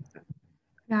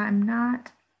 Yeah, I'm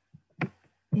not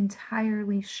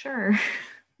entirely sure.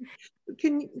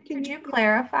 Can you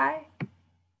clarify?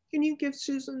 Can you give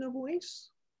Susan a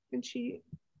voice? Can she?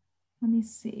 Let me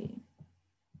see.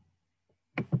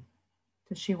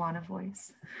 Does she want a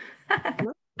voice?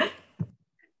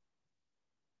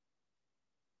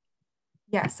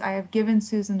 Yes, I have given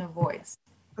Susan a voice.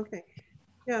 Okay.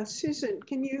 Yeah, Susan,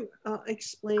 can you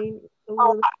explain a Oh,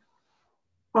 little?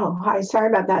 oh, hi, sorry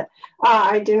about that.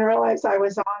 I didn't realize I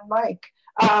was on mic.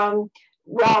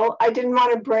 Well, I didn't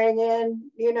want to bring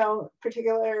in,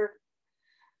 particular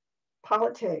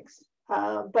politics.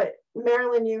 But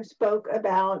Marilyn, you spoke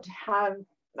about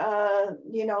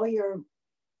you're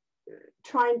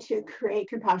trying to create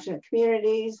compassionate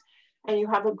communities, and you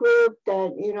have a group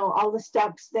that, all the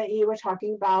steps that you were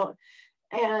talking about,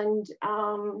 and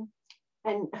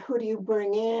who do you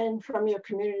bring in from your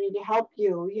community to help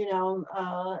you,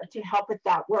 to help with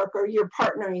that work, or you're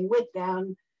partnering with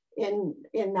them in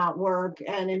that work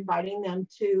and inviting them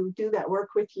to do that work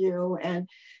with you. And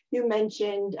you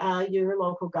mentioned your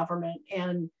local government,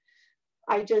 and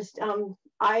I just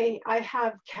I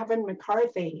have Kevin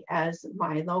McCarthy as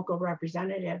my local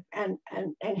representative, and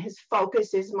his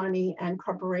focus is money and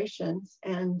corporations.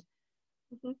 And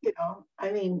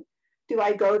I mean, do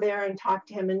I go there and talk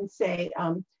to him and say,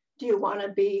 do you want to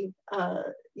be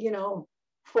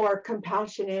for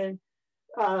compassionate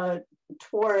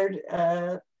toward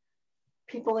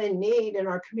people in need in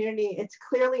our community? It's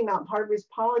clearly not part of his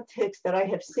politics that I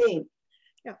have seen.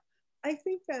 Yeah, I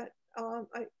think that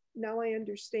now I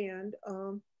understand.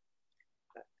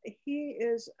 He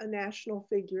is a national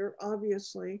figure,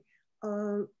 obviously.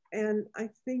 And I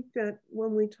think that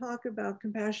when we talk about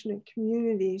compassionate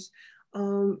communities,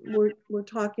 we're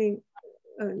talking,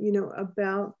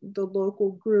 about the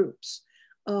local groups.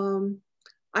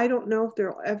 I don't know if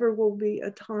there ever will be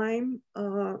a time.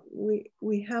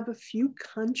 We have a few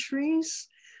countries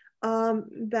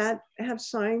that have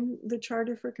signed the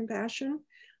Charter for Compassion.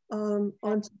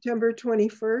 On September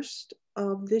 21st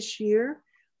of this year,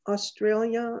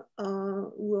 Australia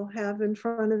will have in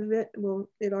front of it, well,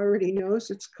 it already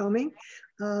knows it's coming,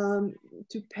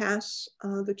 to pass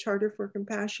the Charter for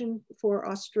Compassion for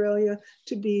Australia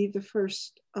to be the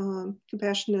first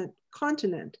compassionate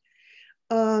continent.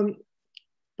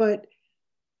 But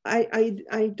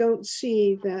I don't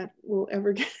see that we'll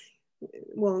ever get,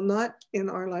 well, not in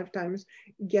our lifetimes,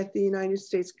 get the United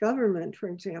States government, for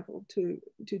example, to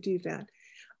do that.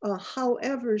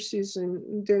 However,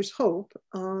 Susan, there's hope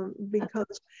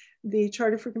because the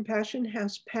Charter for Compassion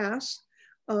has passed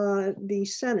the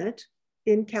Senate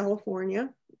in California,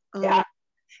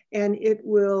 and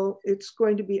it's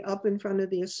going to be up in front of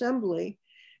the Assembly.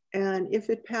 And if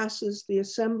it passes the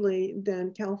Assembly,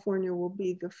 then California will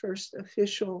be the first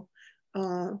official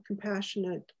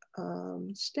compassionate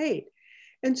state.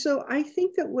 And so I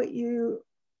think that what you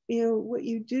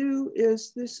do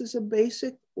is, this is a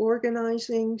basic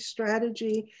organizing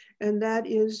strategy, and that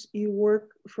is you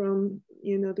work from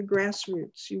the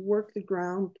grassroots, you work the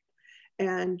ground,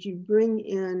 and you bring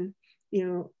in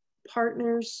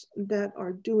partners that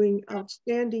are doing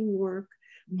outstanding work,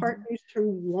 partners who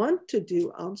want to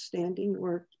do outstanding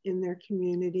work in their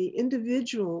community,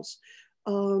 individuals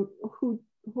who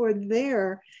are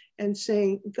there and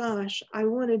saying, gosh, I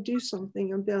want to do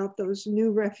something about those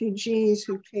new refugees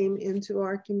who came into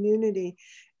our community.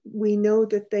 We know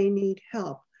that they need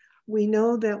help. We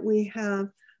know that we have,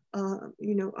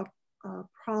 a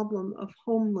problem of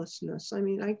homelessness. I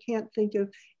mean, I can't think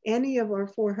of any of our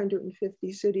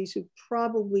 450 cities who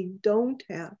probably don't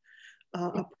have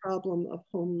a problem of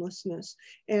homelessness.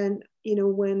 And,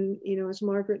 when, as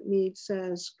Margaret Mead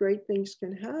says, great things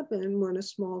can happen when a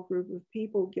small group of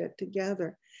people get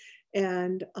together.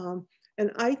 And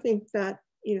I think that,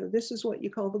 this is what you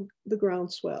call the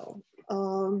groundswell.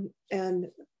 And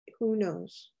who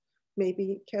knows,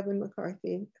 maybe Kevin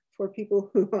McCarthy, for people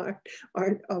who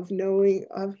aren't of knowing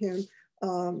of him,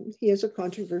 he is a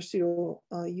controversial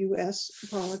US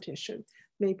politician.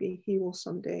 Maybe he will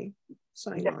someday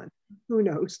sign on. Who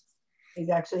knows? He's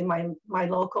actually my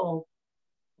local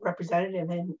representative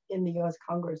in the U.S.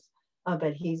 Congress,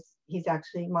 but he's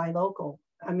actually my local.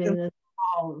 I'm in a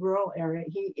small rural area.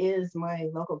 He is my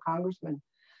local congressman.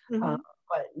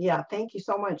 But yeah, thank you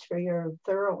so much for your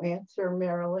thorough answer,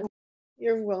 Marilyn.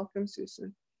 You're welcome,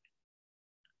 Susan.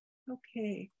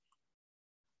 Okay.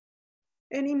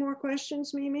 Any more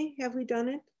questions, Mimi? Have we done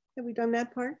it? Have we done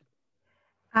that part?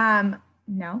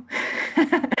 No.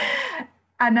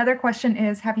 Another question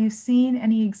is, have you seen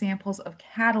any examples of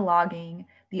cataloging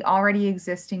the already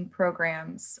existing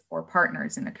programs or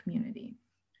partners in a community?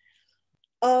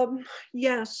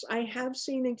 Yes, I have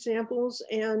seen examples,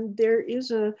 and there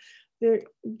is oh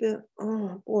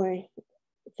boy,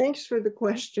 thanks for the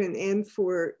question and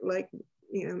for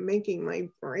making my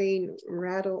brain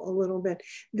rattle a little bit.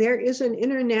 There is an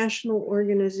international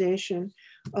organization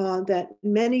that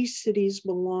many cities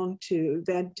belong to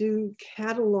that do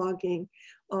cataloging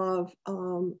of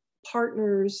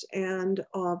partners and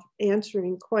of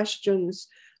answering questions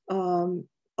of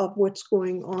what's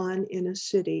going on in a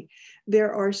city.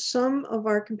 There are some of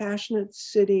our compassionate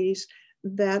cities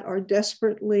that are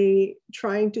desperately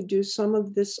trying to do some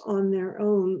of this on their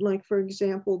own. Like, for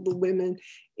example, the women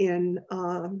in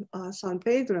San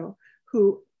Pedro,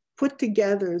 who put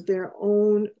together their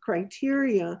own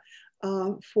criteria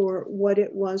for what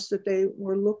it was that they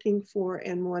were looking for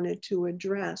and wanted to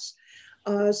address.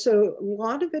 So a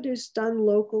lot of it is done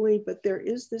locally, but there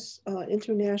is this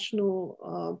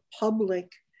international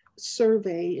public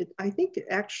survey. I think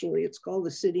actually it's called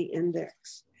the City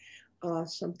Index.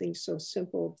 Something so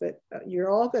simple, but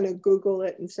you're all going to Google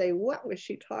it and say, what was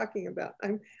she talking about?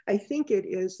 I think it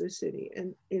is the City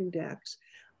Index,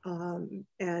 and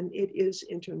it is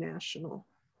international.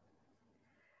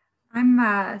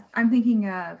 I'm thinking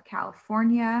of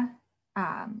California,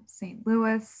 St.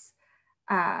 Louis,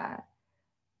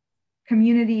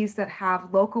 communities that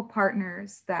have local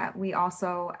partners that we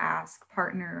also ask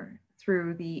partner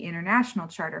through the International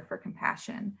Charter for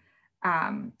Compassion.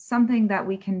 Something that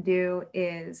we can do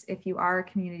is, if you are a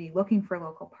community looking for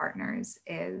local partners,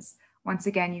 is once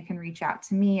again, you can reach out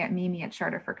to me at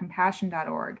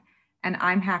mimi@charterforcompassion.org, and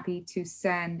I'm happy to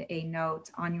send a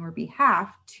note on your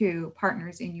behalf to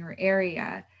partners in your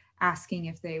area, asking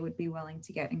if they would be willing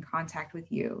to get in contact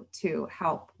with you to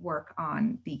help work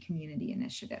on the community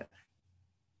initiative.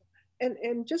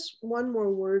 And just one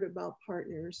more word about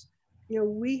partners. You know,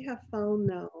 we have found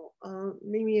now,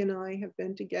 Mimi and I have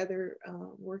been together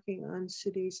working on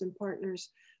cities and partners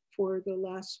for the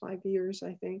last 5 years,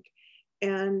 I think.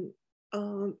 And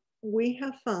we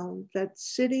have found that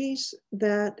cities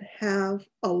that have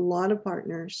a lot of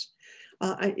partners,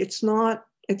 it's not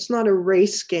a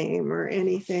race game or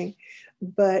anything,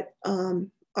 but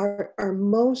our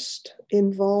most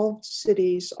involved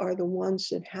cities are the ones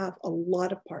that have a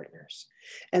lot of partners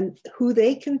and who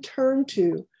they can turn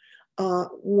to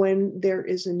when there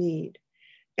is a need.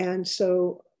 And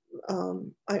so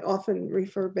I often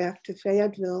refer back to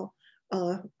Fayetteville,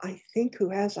 I think, who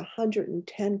has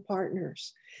 110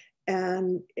 partners.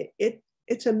 And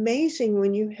it's amazing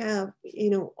when you have, you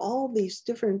know, all these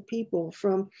different people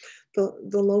from the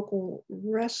local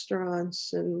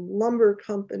restaurants and lumber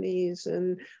companies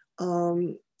and,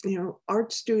 you know,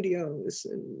 art studios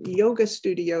and yoga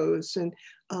studios and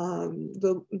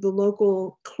the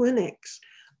local clinics.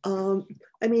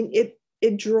 I mean,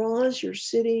 it draws your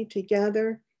city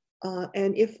together.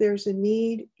 And if there's a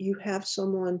need, you have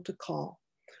someone to call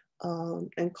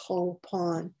and call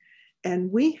upon.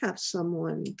 And we have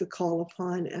someone to call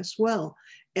upon as well.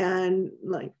 And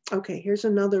like, okay, here's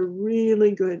another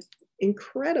really good,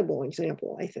 incredible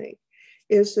example, I think,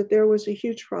 is that there was a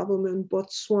huge problem in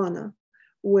Botswana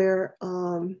where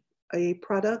a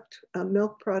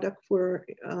milk product for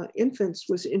infants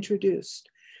was introduced.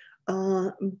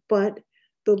 But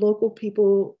the local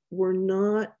people were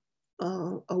not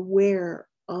aware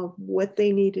of what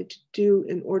they needed to do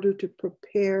in order to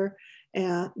prepare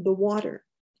the water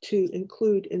to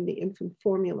include in the infant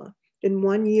formula. In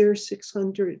 1 year,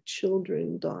 600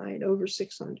 children died, over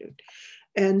 600.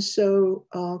 And so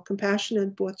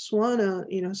Compassionate Botswana,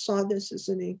 you know, saw this as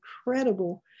an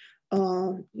incredible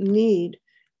need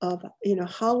of, you know,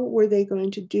 how were they going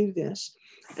to do this?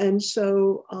 And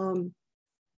so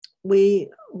we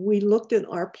looked at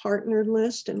our partner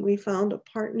list and we found a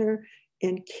partner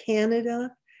in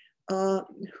Canada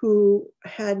who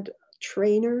had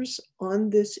trainers on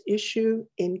this issue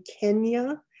in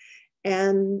Kenya,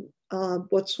 and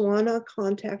Botswana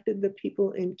contacted the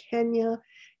people in Kenya,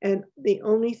 and the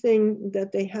only thing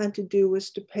that they had to do was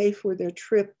to pay for their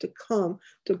trip to come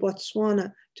to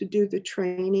Botswana to do the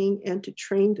training and to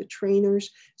train the trainers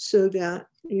so that,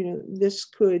 you know, this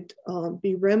could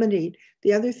be remedied.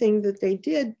 The other thing that they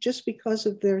did, just because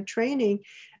of their training,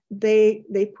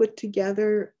 they put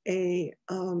together a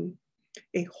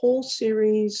whole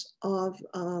series of,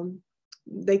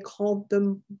 they called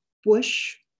them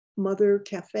bush mother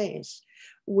cafes,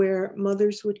 where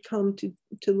mothers would come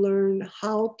to learn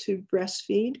how to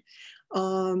breastfeed.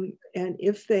 And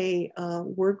if they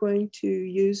were going to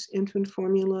use infant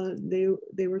formula,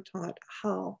 they were taught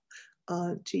how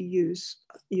to use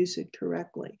it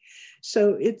correctly.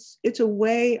 So it's a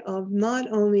way of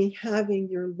not only having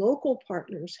your local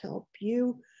partners help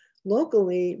you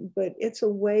locally, but it's a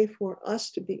way for us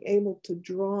to be able to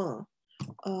draw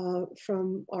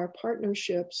from our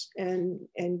partnerships and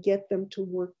get them to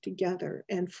work together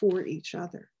and for each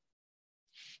other.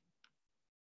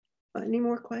 Any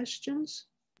more questions?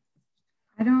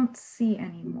 I don't see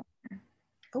any more.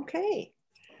 Okay.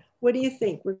 What do you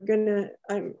think? We're gonna,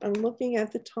 I'm looking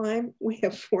at the time. We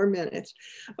have 4 minutes.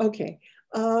 Okay.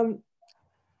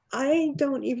 I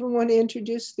don't even want to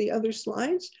introduce the other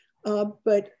slides,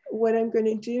 but what I'm going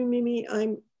to do, Mimi,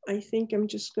 I think I'm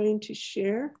just going to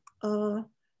share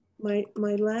my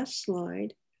last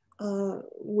slide,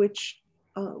 which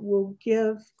will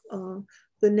give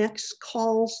the next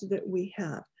calls that we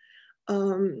have.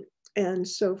 And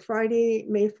so Friday,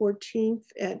 May 14th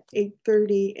at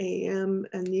 8:30 a.m.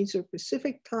 And these are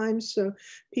Pacific times. So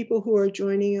people who are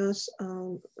joining us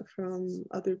from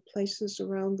other places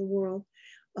around the world,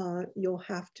 you'll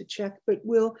have to check. But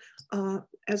we'll,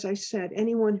 as I said,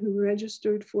 anyone who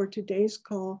registered for today's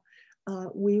call,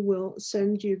 we will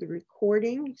send you the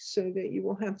recording so that you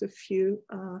will have the few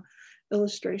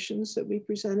illustrations that we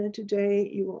presented today.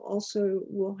 You will also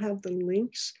will have the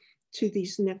links to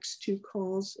these next 2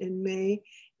 calls in May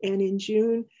and in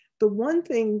June. The one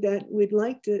thing that we'd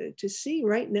like to see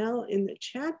right now in the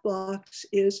chat box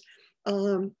is,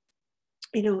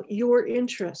 your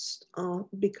interest,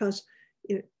 because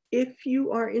if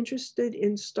you are interested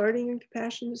in starting a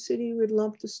Compassionate City, we'd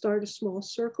love to start a small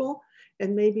circle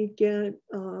and maybe get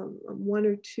 1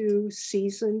 or 2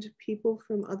 seasoned people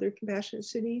from other Compassionate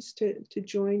Cities to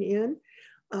join in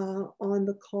on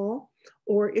the call.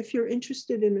 Or if you're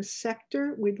interested in a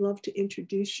sector, we'd love to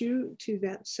introduce you to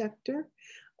that sector.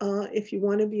 If you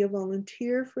want to be a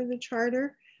volunteer for the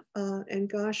charter, and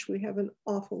gosh, we have an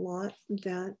awful lot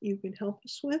that you can help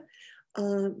us with,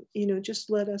 just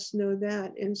let us know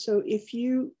that. And so if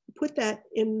you put that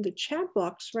in the chat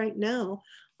box right now,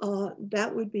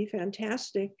 that would be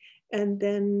fantastic. And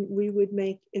then we would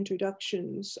make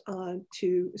introductions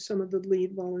to some of the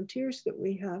lead volunteers that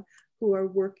we have who are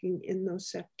working in those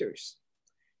sectors.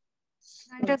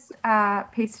 Can I just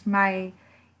paste my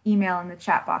email in the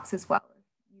chat box as well?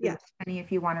 Yes. Any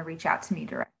if you want to reach out to me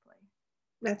directly.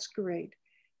 That's great.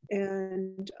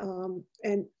 And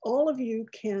all of you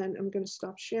can, I'm going to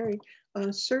stop sharing,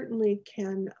 certainly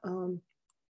can,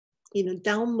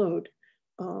 download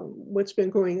what's been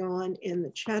going on in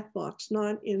the chat box,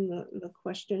 not in the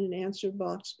question and answer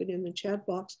box, but in the chat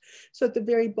box. So at the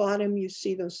very bottom, you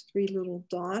see those 3 little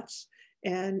dots,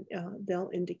 and they'll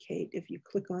indicate, if you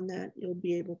click on that, you'll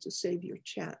be able to save your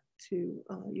chat to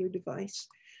your device.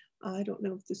 I don't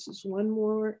know if this is one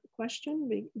more question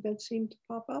that seemed to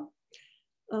pop up.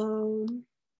 I don't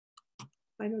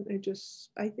know,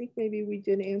 I think maybe we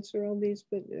did answer all these,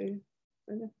 but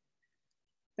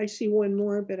I see one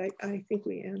more, but I think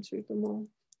we answered them all.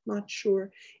 Not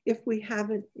sure. If we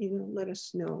haven't, let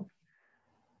us know.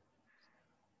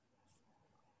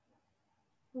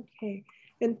 Okay.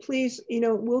 And please,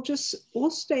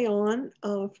 we'll stay on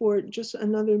for just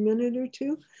another minute or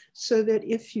 2, so that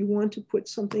if you want to put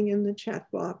something in the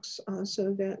chat box,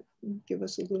 so that give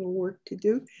us a little work to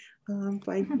do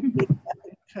by being in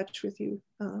touch with you.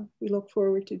 We look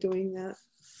forward to doing that.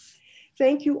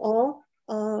 Thank you all.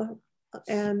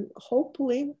 And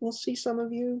hopefully we'll see some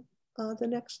of you the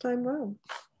next time around.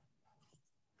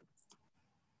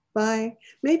 Bye.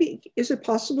 Maybe, is it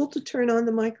possible to turn on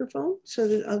the microphone so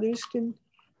that others can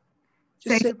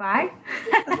say goodbye?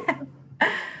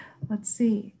 Let's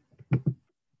see.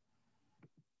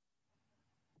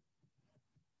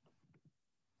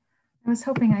 I was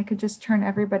hoping I could just turn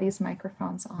everybody's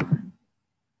microphones on.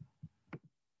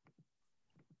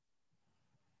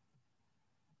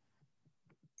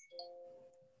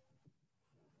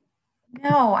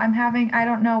 No, I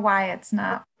don't know why it's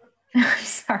not. I'm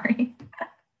sorry.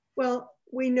 Well,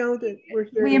 we know that we're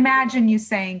here. We imagine you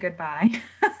saying goodbye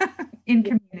in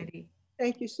community.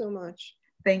 Thank you so much.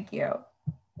 Thank you.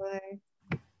 Bye.